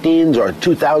 15s or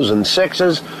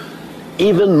 2006s,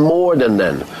 even more than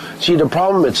then. See, the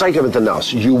problem, it's like everything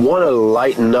else. You want to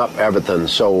lighten up everything.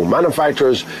 So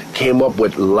manufacturers came up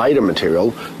with lighter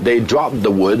material. They dropped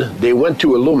the wood. They went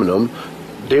to aluminum.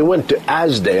 They went to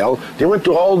Azdel. They went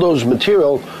to all those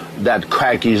material that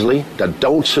crack easily, that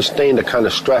don't sustain the kind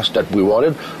of stress that we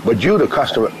wanted. But you, the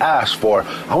customer, asked for,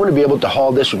 I want to be able to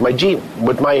haul this with my Jeep,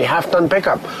 with my half-ton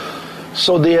pickup.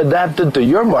 So they adapted to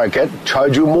your market,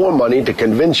 charge you more money to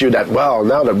convince you that, well,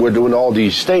 now that we're doing all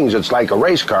these things, it's like a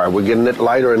race car. We're getting it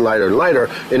lighter and lighter and lighter,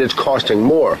 and it's costing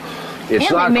more. It's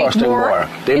not costing more.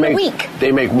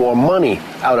 They make more money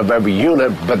out of every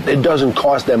unit, but it doesn't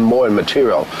cost them more in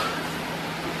material.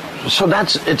 So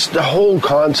it's the whole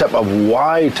concept of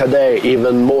why today,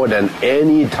 even more than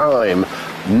any time,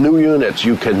 new units,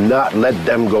 you cannot let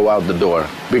them go out the door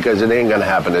because it ain't going to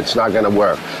happen. It's not going to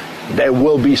work. There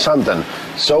will be something.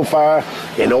 So far,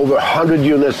 in over 100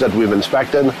 units that we've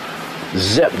inspected,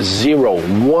 zip, 0,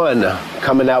 1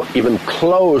 coming out even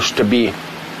close to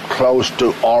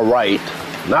all right.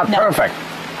 Not perfect,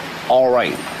 all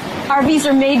right. RVs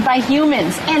are made by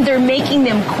humans, and they're making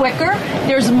them quicker.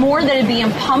 There's more that are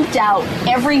being pumped out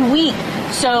every week.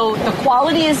 So the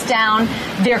quality is down.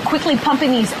 They're quickly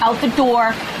pumping these out the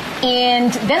door.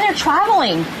 And then they're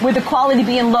traveling with the quality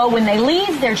being low when they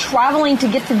leave. They're traveling to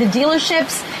get to the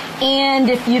dealerships. And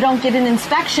if you don't get an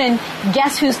inspection,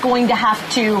 guess who's going to have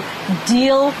to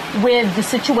deal with the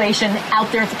situation out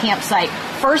there at the campsite?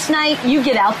 First night you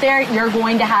get out there, you're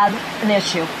going to have an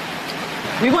issue.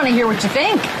 We want to hear what you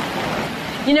think.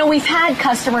 You know, we've had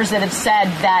customers that have said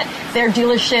that their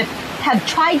dealership have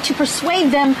tried to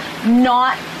persuade them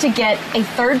not to get a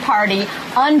third-party,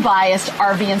 unbiased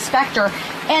RV inspector,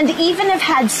 and even have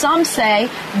had some say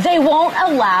they won't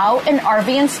allow an RV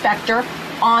inspector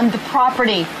on the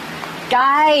property.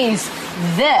 Guys,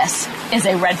 this is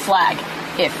a red flag.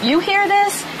 If you hear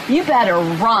this, you better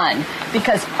run,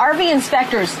 because RV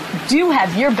inspectors do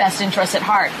have your best interests at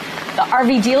heart. The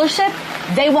RV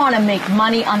dealership, they want to make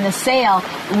money on the sale.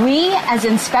 We, as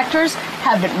inspectors,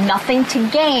 have nothing to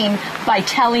gain by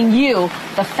telling you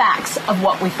the facts of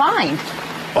what we find.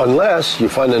 Unless you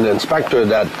find an inspector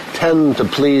that tends to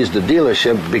please the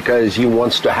dealership because he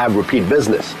wants to have repeat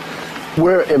business.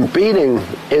 We're impeding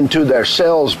into their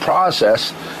sales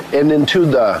process and into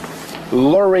the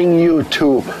luring you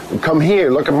to come here,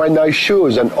 look at my nice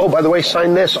shoes, and oh, by the way,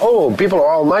 sign this. Oh, people are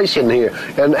all nice in here.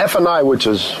 And F&I, which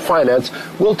is finance,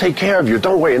 will take care of you.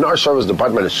 Don't worry, and our service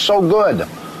department is so good.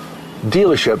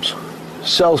 Dealerships,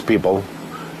 salespeople,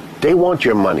 they want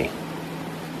your money.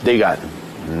 They got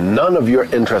none of your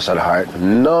interests at heart,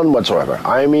 none whatsoever.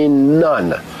 I mean,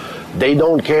 none. They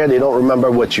don't care. They don't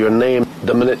remember what's your name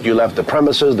the minute you left the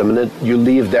premises, the minute you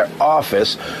leave their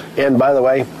office. And by the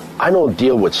way, I don't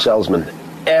deal with salesmen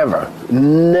ever.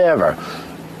 Never.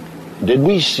 Did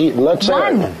we see, let's say...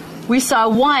 One. We saw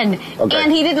one. Okay.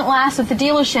 And he didn't last at the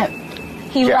dealership.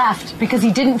 He left because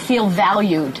he didn't feel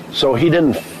valued. So he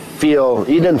didn't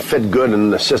fit good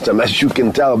in the system, as you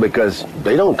can tell, because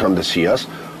they don't come to see us.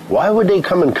 Why would they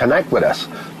come and connect with us?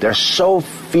 They're so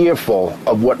fearful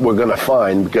of what we're going to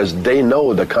find because they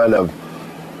know the kind of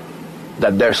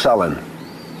that they're selling.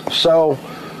 So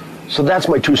that's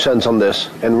my 2 cents on this.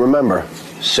 And remember,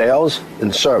 sales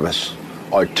and service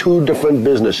are two different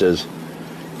businesses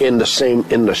in the same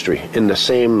industry, in the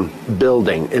same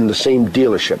building, in the same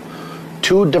dealership.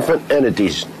 Two different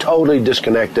entities, totally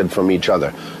disconnected from each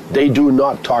other. They do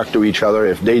not talk to each other.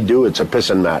 If they do, it's a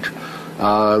pissing match.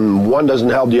 One doesn't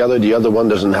help the other one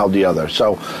doesn't help the other.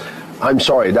 So I'm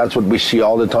sorry, that's what we see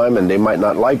all the time, and they might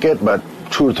not like it, but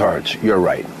truth hurts. You're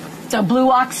right. So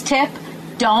Blue Ox tip,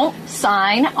 don't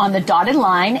sign on the dotted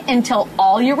line until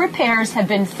all your repairs have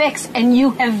been fixed and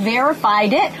you have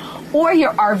verified it, or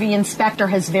your RV inspector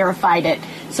has verified it.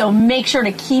 So make sure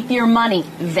to keep your money.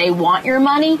 They want your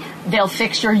money. They'll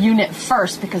fix your unit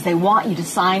first because they want you to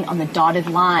sign on the dotted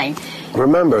line.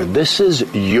 Remember, this is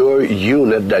your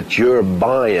unit that you're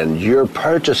buying. You're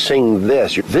purchasing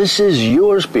this. This is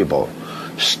yours, people.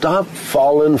 Stop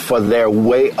falling for their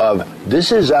way of,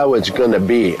 this is how it's going to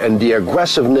be, and the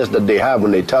aggressiveness that they have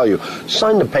when they tell you,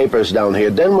 sign the papers down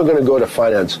here, then we're going to go to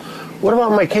finance. What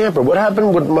about my camper? What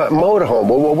happened with my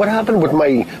motorhome? What happened with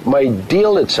my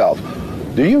deal itself?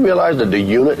 Do you realize that the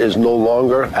unit is no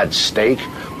longer at stake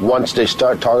once they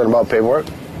start talking about paperwork?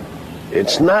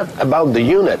 It's not about the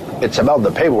unit. It's about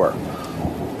the paperwork.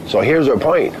 So here's our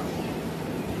point.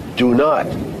 Do not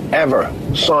ever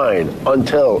sign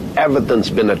until everything's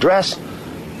been addressed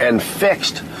and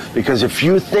fixed. Because if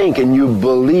you think and you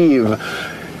believe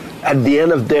at the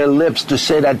end of their lips to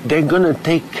say that they're going to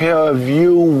take care of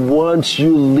you once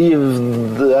you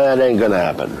leave, that ain't going to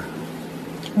happen.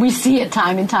 We see it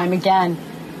time and time again.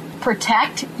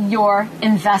 Protect your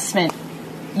investment.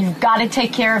 You've got to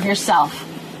take care of yourself.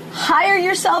 Hire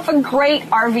yourself a great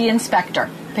RV inspector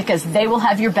because they will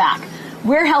have your back.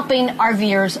 We're helping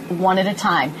RVers one at a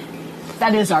time.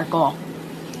 That is our goal.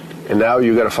 And now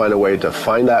you got to find a way to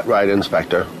find that right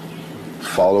inspector.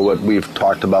 Follow what we've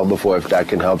talked about before, if that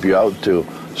can help you out, to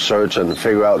search and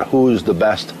figure out who's the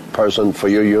best person for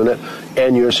your unit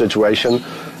and your situation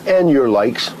and your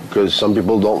likes, because some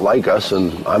people don't like us,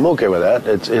 and I'm okay with that.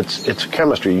 It's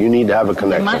chemistry. You need to have a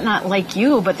connection. They might not like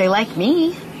you, but they like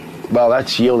me. Well,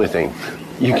 that's the only thing.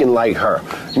 You can like her.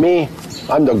 Me,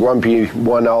 I'm the grumpy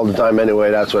one all the time anyway.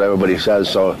 That's what everybody says.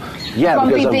 So, yeah,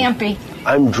 Grumpy because Bampy.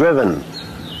 I'm driven.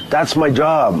 That's my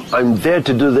job. I'm there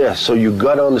to do this. So you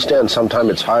got to understand, sometimes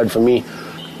it's hard for me.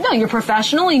 No, you're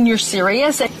professional and you're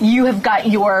serious. You have got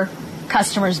your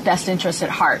customers' best interests at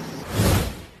heart.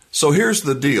 So here's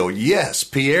the deal. Yes,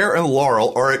 Pierre and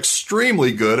Laurel are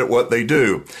extremely good at what they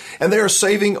do, and they are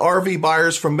saving RV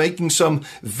buyers from making some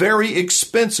very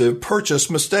expensive purchase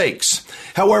mistakes.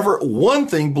 However, one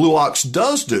thing Blue Ox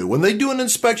does do, when they do an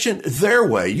inspection their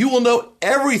way, you will know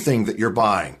everything that you're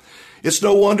buying. It's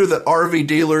no wonder that RV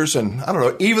dealers and,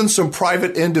 even some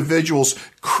private individuals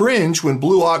cringe when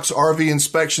Blue Ox RV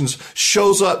Inspections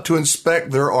shows up to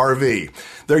inspect their RV.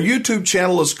 Their YouTube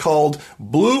channel is called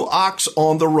Blue Ox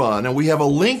on the Run, and we have a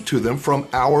link to them from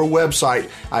our website.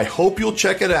 I hope you'll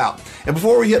check it out. And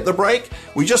before we hit the break,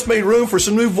 we just made room for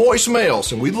some new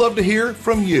voicemails, and we'd love to hear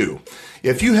from you.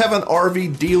 If you have an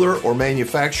RV dealer or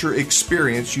manufacturer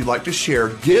experience you'd like to share,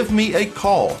 give me a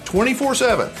call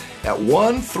 24/7 at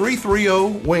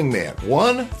 1-330-WINGMAN.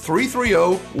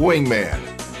 1-330-WINGMAN.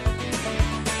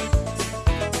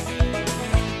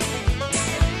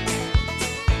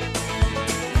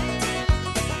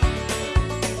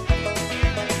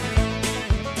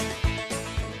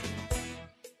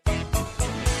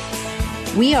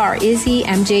 We are Izzy,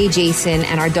 MJ, Jason,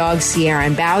 and our dogs Sierra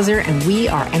and Bowser, and we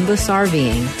are Endless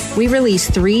RVing. We release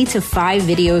 3 to 5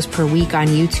 videos per week on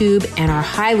YouTube and are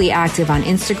highly active on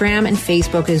Instagram and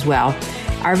Facebook as well.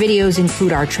 Our videos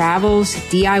include our travels,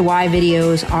 DIY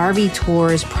videos, RV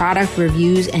tours, product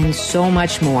reviews, and so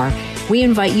much more. We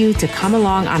invite you to come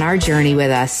along on our journey with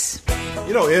us.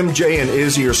 You know, MJ and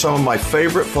Izzy are some of my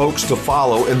favorite folks to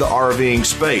follow in the RVing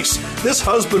space. This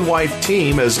husband-wife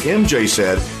team, as MJ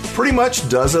said, pretty much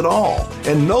does it all.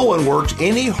 And no one works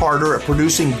any harder at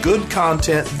producing good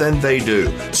content than they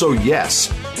do. So yes,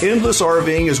 Endless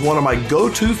RVing is one of my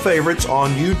go-to favorites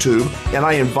on YouTube, and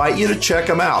I invite you to check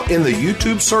them out. In the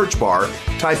YouTube search bar,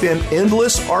 type in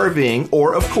Endless RVing,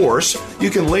 or of course, you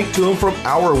can link to them from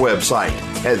our website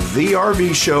at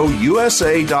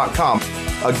thervshowusa.com.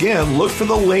 Again, look for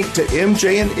the link to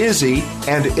MJ and Izzy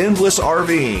and Endless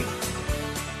RVing.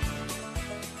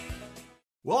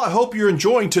 Well, I hope you're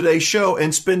enjoying today's show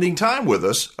and spending time with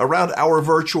us around our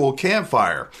virtual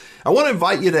campfire. I want to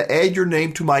invite you to add your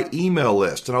name to my email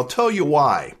list, and I'll tell you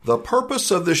why. The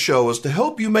purpose of this show is to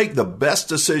help you make the best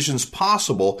decisions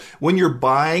possible when you're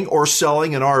buying or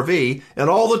selling an RV and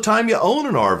all the time you own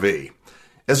an RV.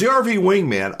 As the RV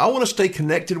Wingman, I want to stay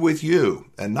connected with you,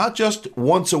 and not just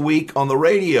once a week on the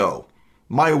radio.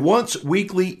 My once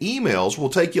weekly emails will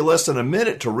take you less than a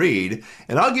minute to read,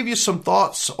 and I'll give you some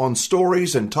thoughts on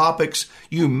stories and topics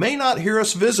you may not hear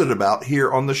us visit about here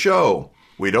on the show.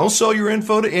 We don't sell your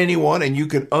info to anyone, and you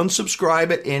can unsubscribe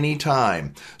at any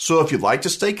time. So if you'd like to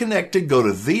stay connected, go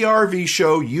to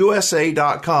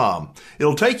thervshowusa.com.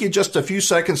 It'll take you just a few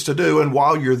seconds to do, and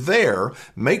while you're there,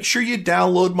 make sure you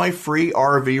download my free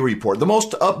RV report, the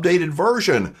most updated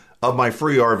version of my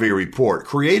free RV report,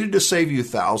 created to save you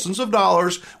thousands of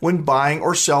dollars when buying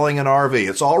or selling an RV.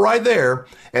 It's all right there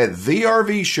at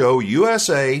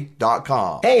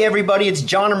thervshowusa.com. Hey everybody, it's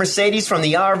John and Mercedes from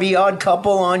the RV Odd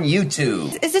Couple on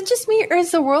YouTube. Is it just me, or is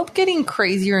the world getting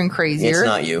crazier and crazier? It's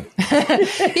not you.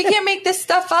 You can't make this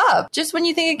stuff up. Just when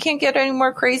you think it can't get any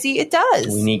more crazy, it does.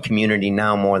 We need community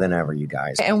now more than ever, you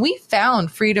guys. And we found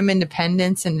freedom,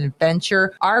 independence, and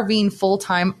adventure RVing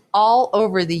full-time all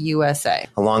over the USA.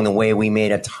 Along the way, we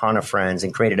made a ton of friends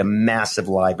and created a massive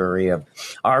library of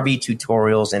RV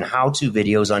tutorials and how-to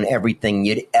videos on everything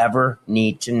you'd ever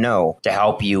need to know to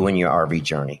help you in your RV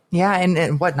journey. Yeah,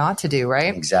 and what not to do,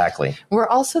 right? Exactly. We're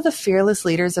also the fearless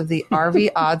leaders of the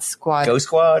RV Odd Squad. Go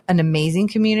Squad. An amazing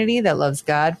community that loves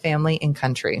God, family, and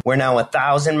country. We're now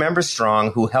 1,000 members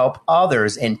strong who help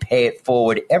others and pay it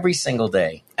forward every single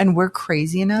day. And we're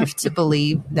crazy enough to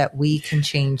believe that we can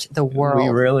change the world. We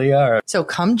really are. So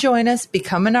come join us,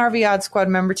 become an RV Odd Squad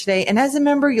member today. And as a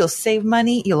member, you'll save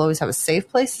money, you'll always have a safe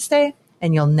place to stay,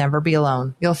 and you'll never be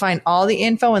alone. You'll find all the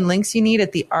info and links you need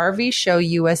at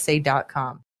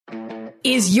thervshowusa.com.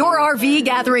 Is your RV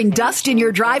gathering dust in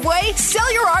your driveway?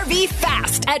 Sell your RV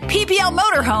fast at PPL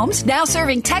Motorhomes, now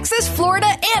serving Texas, Florida,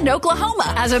 and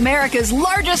Oklahoma. As America's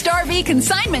largest RV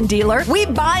consignment dealer, we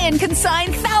buy and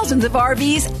consign thousands of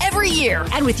RVs every year.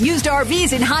 And with used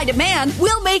RVs in high demand,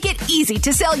 we'll make it easy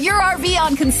to sell your RV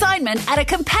on consignment at a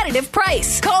competitive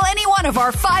price. Call any one of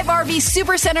our 5 RV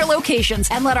Supercenter locations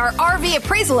and let our RV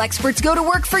appraisal experts go to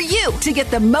work for you to get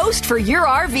the most for your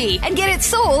RV and get it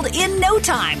sold in no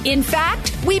time. In fact,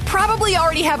 we probably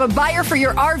already have a buyer for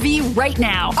your RV right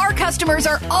now. Our customers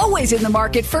are always in the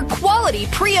market for quality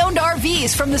pre-owned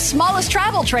RVs, from the smallest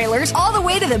travel trailers all the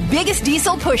way to the biggest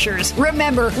diesel pushers.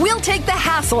 Remember, we'll take the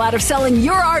hassle out of selling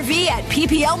your RV at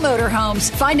PPL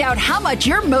Motorhomes. Find out how much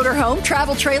your motorhome,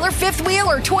 travel trailer, fifth wheel,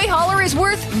 or toy hauler is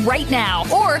worth right now.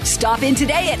 Or stop in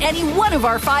today at any one of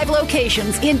our 5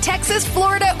 locations in Texas,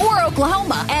 Florida, or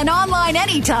Oklahoma, and online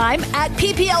anytime at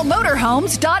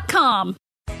pplmotorhomes.com.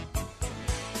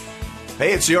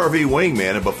 Hey, it's the RV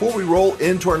Wingman, and before we roll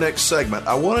into our next segment,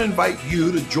 I want to invite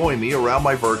you to join me around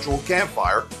my virtual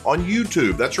campfire on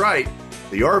YouTube. That's right.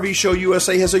 The RV Show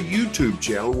USA has a YouTube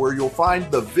channel where you'll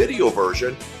find the video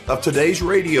version of today's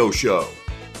radio show.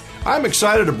 I'm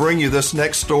excited to bring you this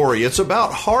next story. It's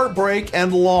about heartbreak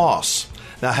and loss.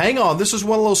 Now, hang on. This is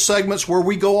one of those segments where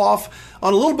we go off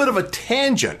on a little bit of a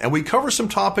tangent, and we cover some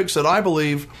topics that I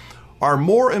believe are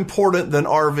more important than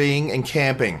RVing and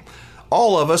camping.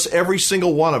 All of us, every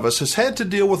single one of us, has had to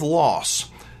deal with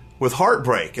loss, with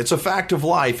heartbreak. It's a fact of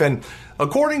life. And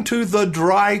according to the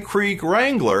Dry Creek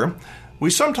Wrangler,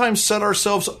 we sometimes set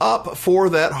ourselves up for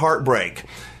that heartbreak.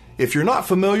 If you're not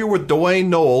familiar with Dwayne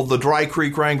Knoll, the Dry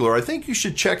Creek Wrangler, I think you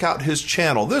should check out his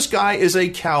channel. This guy is a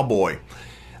cowboy.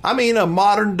 I mean, a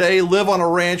modern day, live on a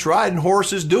ranch, riding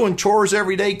horses, doing chores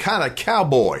every day kind of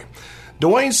cowboy.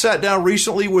 Dwayne sat down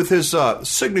recently with his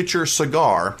signature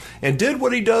cigar and did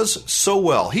what he does so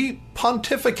well. He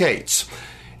pontificates.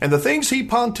 And the things he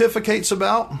pontificates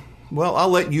about, well, I'll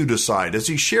let you decide as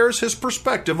he shares his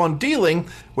perspective on dealing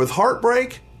with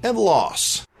heartbreak and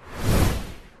loss.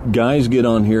 Guys get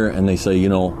on here and they say,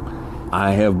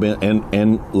 I have been,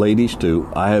 and ladies too,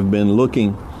 I have been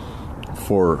looking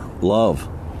for love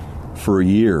for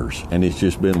years, and it's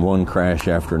just been one crash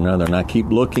after another, and I keep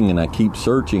looking and I keep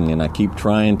searching and I keep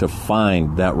trying to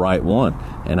find that right one,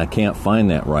 and I can't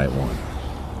find that right one.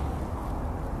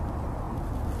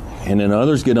 And then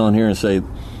others get on here and say,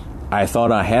 I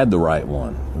thought I had the right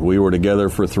one. We were together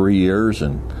for 3 years,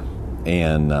 and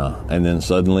then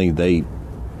suddenly they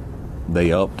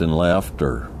upped and left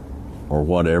or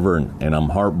whatever, and I'm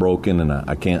heartbroken and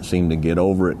I can't seem to get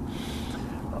over it.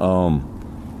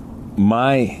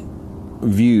 My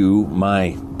view,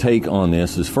 my take on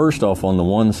this is, first off, on the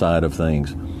one side of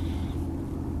things,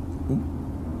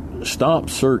 stop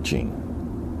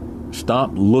searching,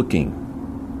 stop looking,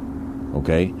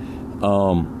 okay?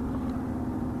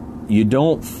 You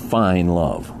don't find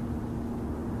love,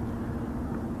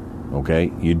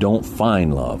 okay? You don't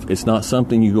find love. It's not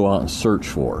something you go out and search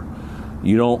for.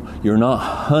 You're not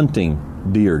hunting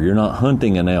deer. You're not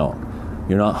hunting an elk.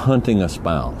 You're not hunting a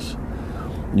spouse.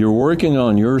 You're working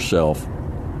on yourself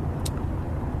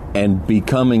and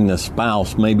becoming the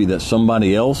spouse maybe that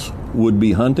somebody else would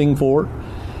be hunting for.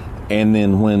 And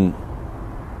then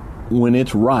when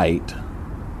it's right,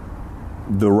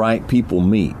 the right people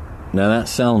meet. Now that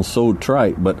sounds so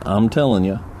trite, but I'm telling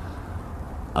you,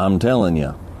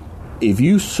 if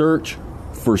you search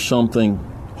for something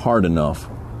hard enough,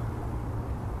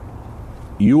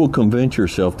 you will convince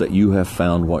yourself that you have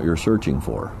found what you're searching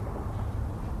for.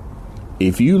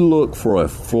 If you look for a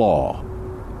flaw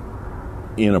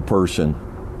in a person,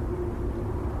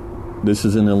 this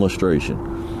is an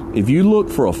illustration. If you look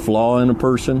for a flaw in a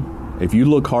person, if you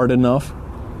look hard enough,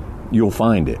 you'll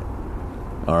find it.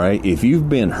 All right? If you've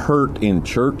been hurt in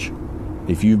church,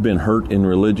 if you've been hurt in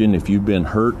religion, if you've been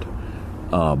hurt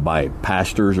by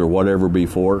pastors or whatever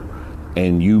before,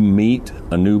 and you meet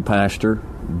a new pastor,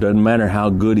 doesn't matter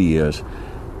how good he is,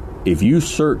 if you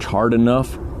search hard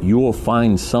enough, you will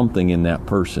find something in that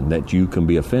person that you can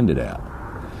be offended at.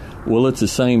 Well, it's the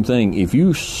same thing. If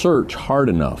you search hard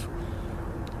enough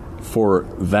for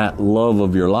that love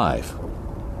of your life,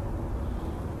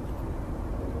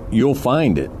 you'll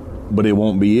find it, but it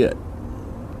won't be it.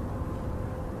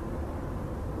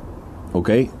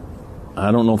 Okay?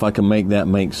 I don't know if I can make that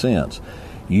make sense.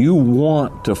 You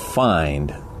want to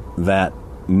find that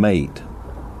mate.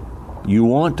 You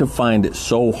want to find it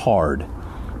so hard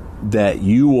that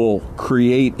you will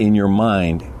create in your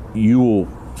mind, you will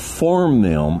form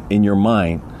them in your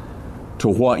mind to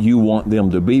what you want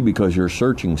them to be because you're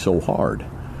searching so hard.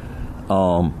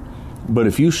 But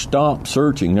if you stop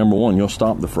searching, number one, you'll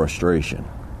stop the frustration.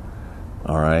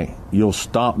 All right? You'll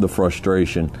stop the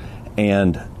frustration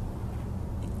and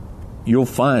you'll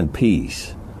find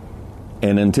peace.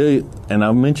 And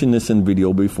I've mentioned this in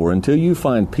video before, until you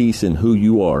find peace in who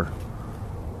you are,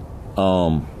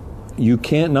 you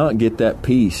can't not get that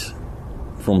peace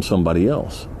from somebody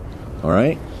else. All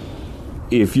right?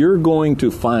 If you're going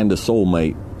to find a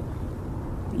soulmate,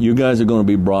 you guys are going to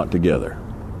be brought together.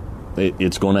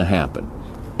 It's going to happen.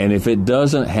 And if it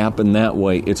doesn't happen that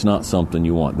way, it's not something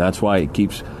you want. That's why it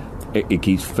keeps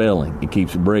failing. It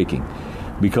keeps breaking.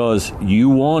 Because you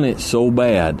want it so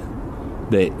bad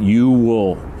that you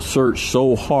will search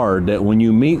so hard that when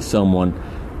you meet someone,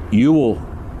 you will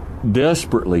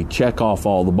desperately check off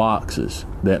all the boxes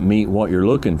that meet what you're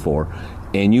looking for,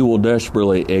 and you will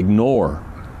desperately ignore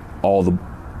all the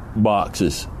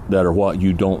boxes that are what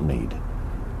you don't need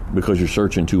because you're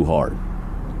searching too hard.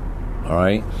 All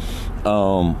right?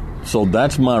 So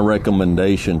that's my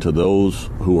recommendation to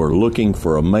those who are looking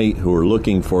for a mate, who are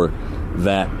looking for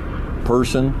that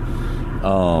person.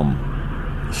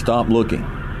 Stop looking.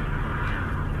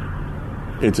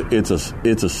 It's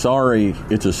a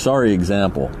sorry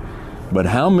example, but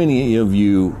how many of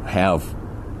you have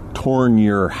torn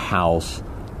your house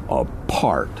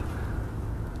apart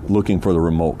looking for the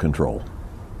remote control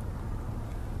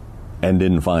and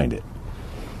didn't find it.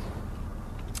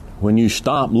 When you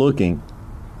stop looking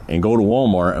and go to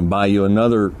Walmart and buy you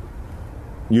another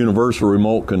universal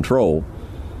remote control,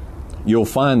 you'll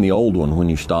find the old one when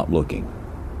you stop looking.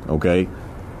 Okay?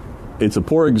 It's a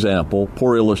poor example,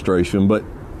 poor illustration, but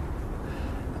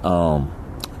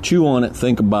chew on it,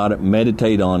 think about it,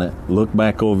 meditate on it, look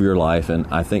back over your life, and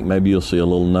I think maybe you'll see a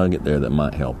little nugget there that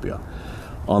might help you.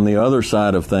 On the other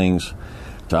side of things,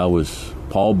 I was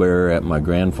pallbearer at my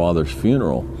grandfather's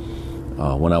funeral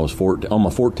when I was on my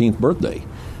 14th birthday.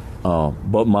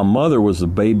 But my mother was the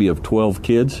baby of 12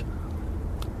 kids.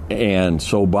 And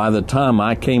so by the time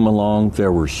I came along,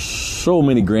 there were so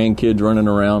many grandkids running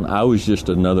around. I was just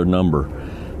another number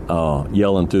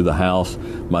yelling through the house.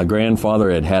 My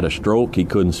grandfather had a stroke. He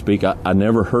couldn't speak. I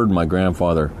never heard my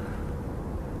grandfather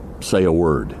say a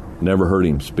word. Never heard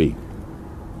him speak.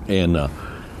 And,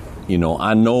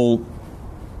 I know,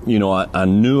 I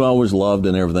knew I was loved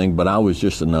and everything, but I was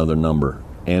just another number.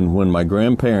 And when my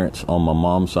grandparents on my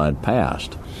mom's side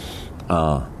passed,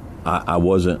 I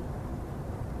wasn't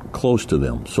close to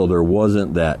them. So there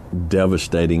wasn't that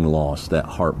devastating loss, that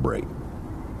heartbreak,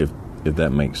 if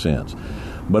that makes sense.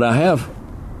 But I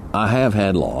have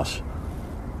had loss,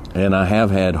 and I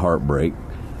have had heartbreak,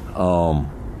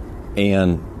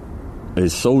 and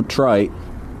it's so trite,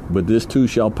 but this too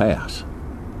shall pass.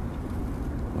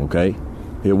 Okay?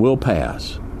 It will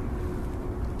pass.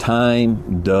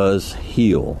 Time does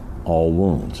heal all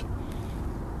wounds.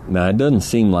 Now, it doesn't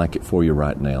seem like it for you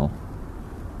right now.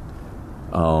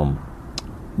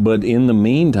 But in the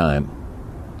meantime,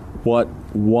 what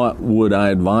would I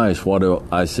advise? What do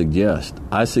I suggest?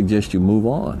 I suggest you move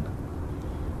on.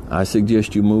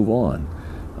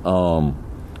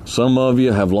 Some of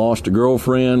you have lost a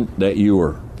girlfriend that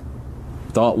you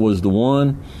thought was the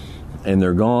one, and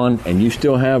they're gone, and you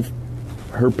still have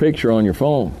her picture on your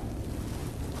phone.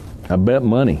 I bet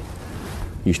money.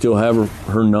 You still have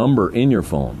her number in your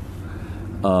phone.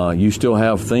 You still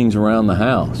have things around the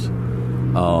house.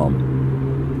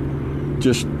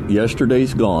 Just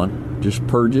yesterday's gone. Just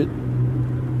purge it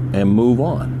and move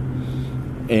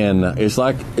on. And it's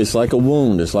like a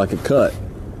wound. It's like a cut.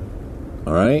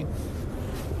 All right?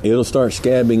 It'll start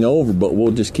scabbing over, but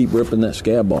we'll just keep ripping that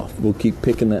scab off. We'll keep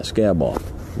picking that scab off.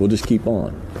 We'll just keep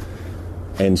on.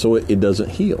 And so it doesn't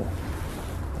heal.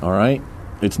 All right?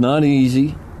 It's not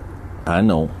easy. I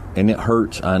know. And it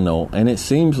hurts. I know. And it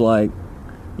seems like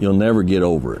you'll never get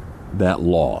over it. That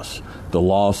loss. The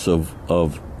loss of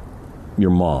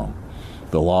your mom.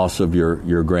 The loss of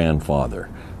your grandfather.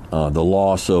 The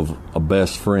loss of a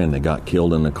best friend that got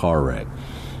killed in a car wreck.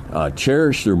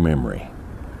 Cherish their memory.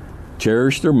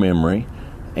 Cherish their memory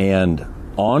and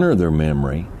honor their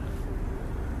memory,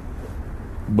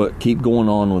 but keep going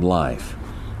on with life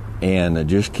and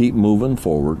just keep moving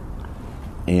forward.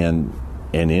 And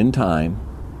in time,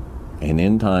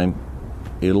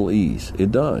 it'll ease.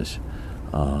 It does.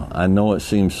 I know it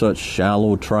seems such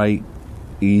shallow, trite,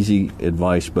 easy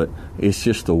advice, but it's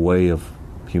just the way of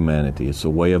humanity. It's the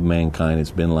way of mankind.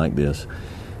 It's been like this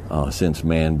since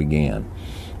man began.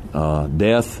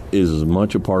 Death is as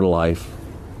much a part of life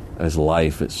as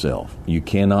life itself. You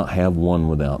cannot have one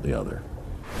without the other.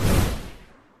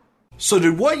 So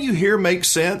did what you hear make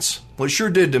sense? Well, it sure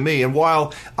did to me. And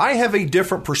while I have a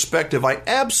different perspective, I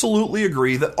absolutely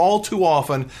agree that all too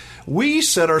often we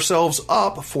set ourselves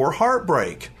up for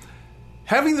heartbreak.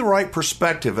 Having the right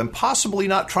perspective and possibly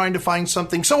not trying to find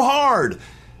something so hard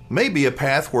may be a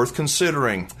path worth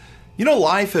considering. You know,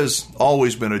 life has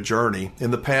always been a journey.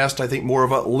 In the past, I think more of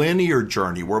a linear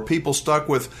journey where people stuck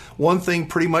with one thing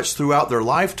pretty much throughout their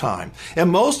lifetime.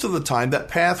 And most of the time, that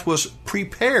path was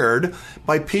prepared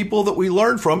by people that we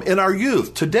learned from in our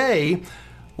youth. Today,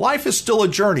 life is still a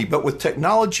journey, but with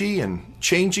technology and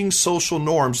changing social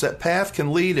norms, that path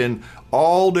can lead in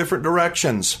all different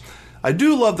directions. I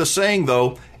do love the saying,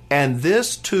 though, and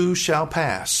this too shall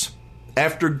pass.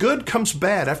 After good comes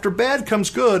bad, after bad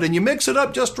comes good, and you mix it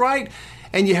up just right,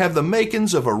 and you have the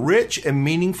makings of a rich and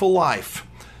meaningful life.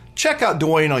 Check out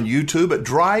Dwayne on YouTube at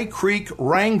Dry Creek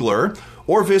Wrangler,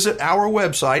 or visit our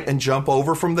website and jump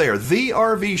over from there,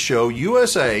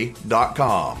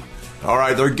 thervshowusa.com. All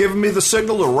right, they're giving me the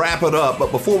signal to wrap it up,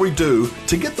 but before we do,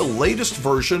 to get the latest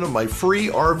version of my free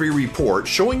RV report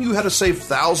showing you how to save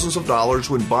thousands of dollars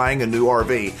when buying a new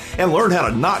RV and learn how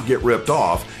to not get ripped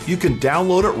off, you can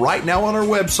download it right now on our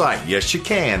website. Yes, you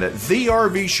can, at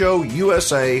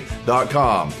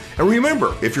thervshowusa.com. And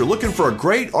remember, if you're looking for a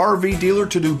great RV dealer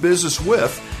to do business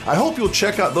with, I hope you'll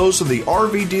check out those of the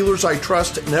RV Dealers I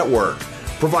Trust network.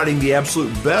 providing the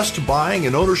absolute best buying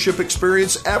and ownership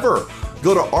experience ever.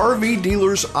 Go to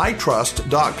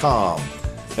RVDealersITrust.com.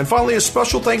 And finally, a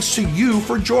special thanks to you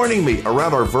for joining me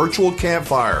around our virtual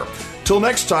campfire. Till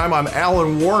next time, I'm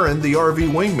Alan Warren, the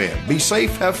RV Wingman. Be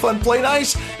safe, have fun, play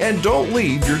nice, and don't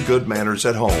leave your good manners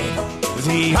at home.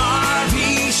 The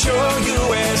RV Show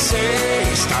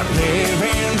USA. Start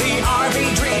living the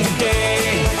RV dream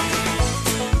today.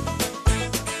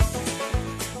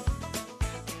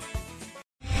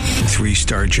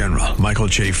 Three-star General Michael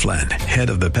J. Flynn,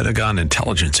 head of the Pentagon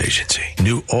Intelligence Agency,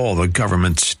 knew all the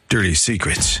government's dirty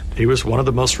secrets. He was one of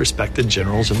the most respected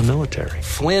generals in the military.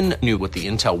 Flynn knew what the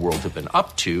intel world had been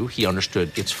up to. He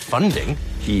understood its funding.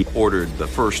 He ordered the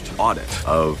first audit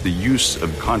of the use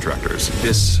of contractors.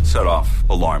 This set off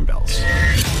alarm bells.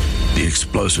 The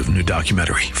explosive new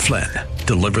documentary, Flynn,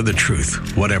 Deliver the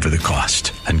Truth, Whatever the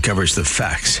Cost, uncovers the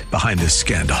facts behind this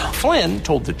scandal. Flynn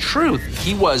told the truth.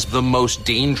 He was the most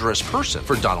dangerous person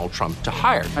for Donald Trump to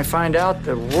hire. I find out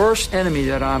the worst enemy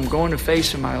that I'm going to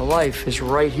face in my life is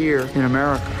right here in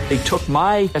America. They took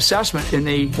my assessment and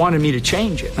they wanted me to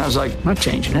change it. And I was like, I'm not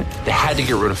changing it. They had to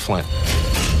get rid of Flynn.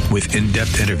 With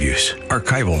in-depth interviews,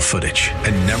 archival footage,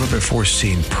 and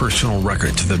never-before-seen personal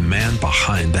records of the man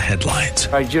behind the headlines.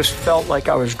 I just felt like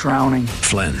I was drowning.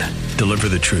 Flynn, Deliver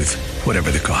the Truth, Whatever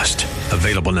the Cost.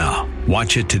 Available now.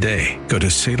 Watch it today. Go to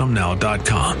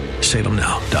salemnow.com.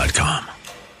 salemnow.com.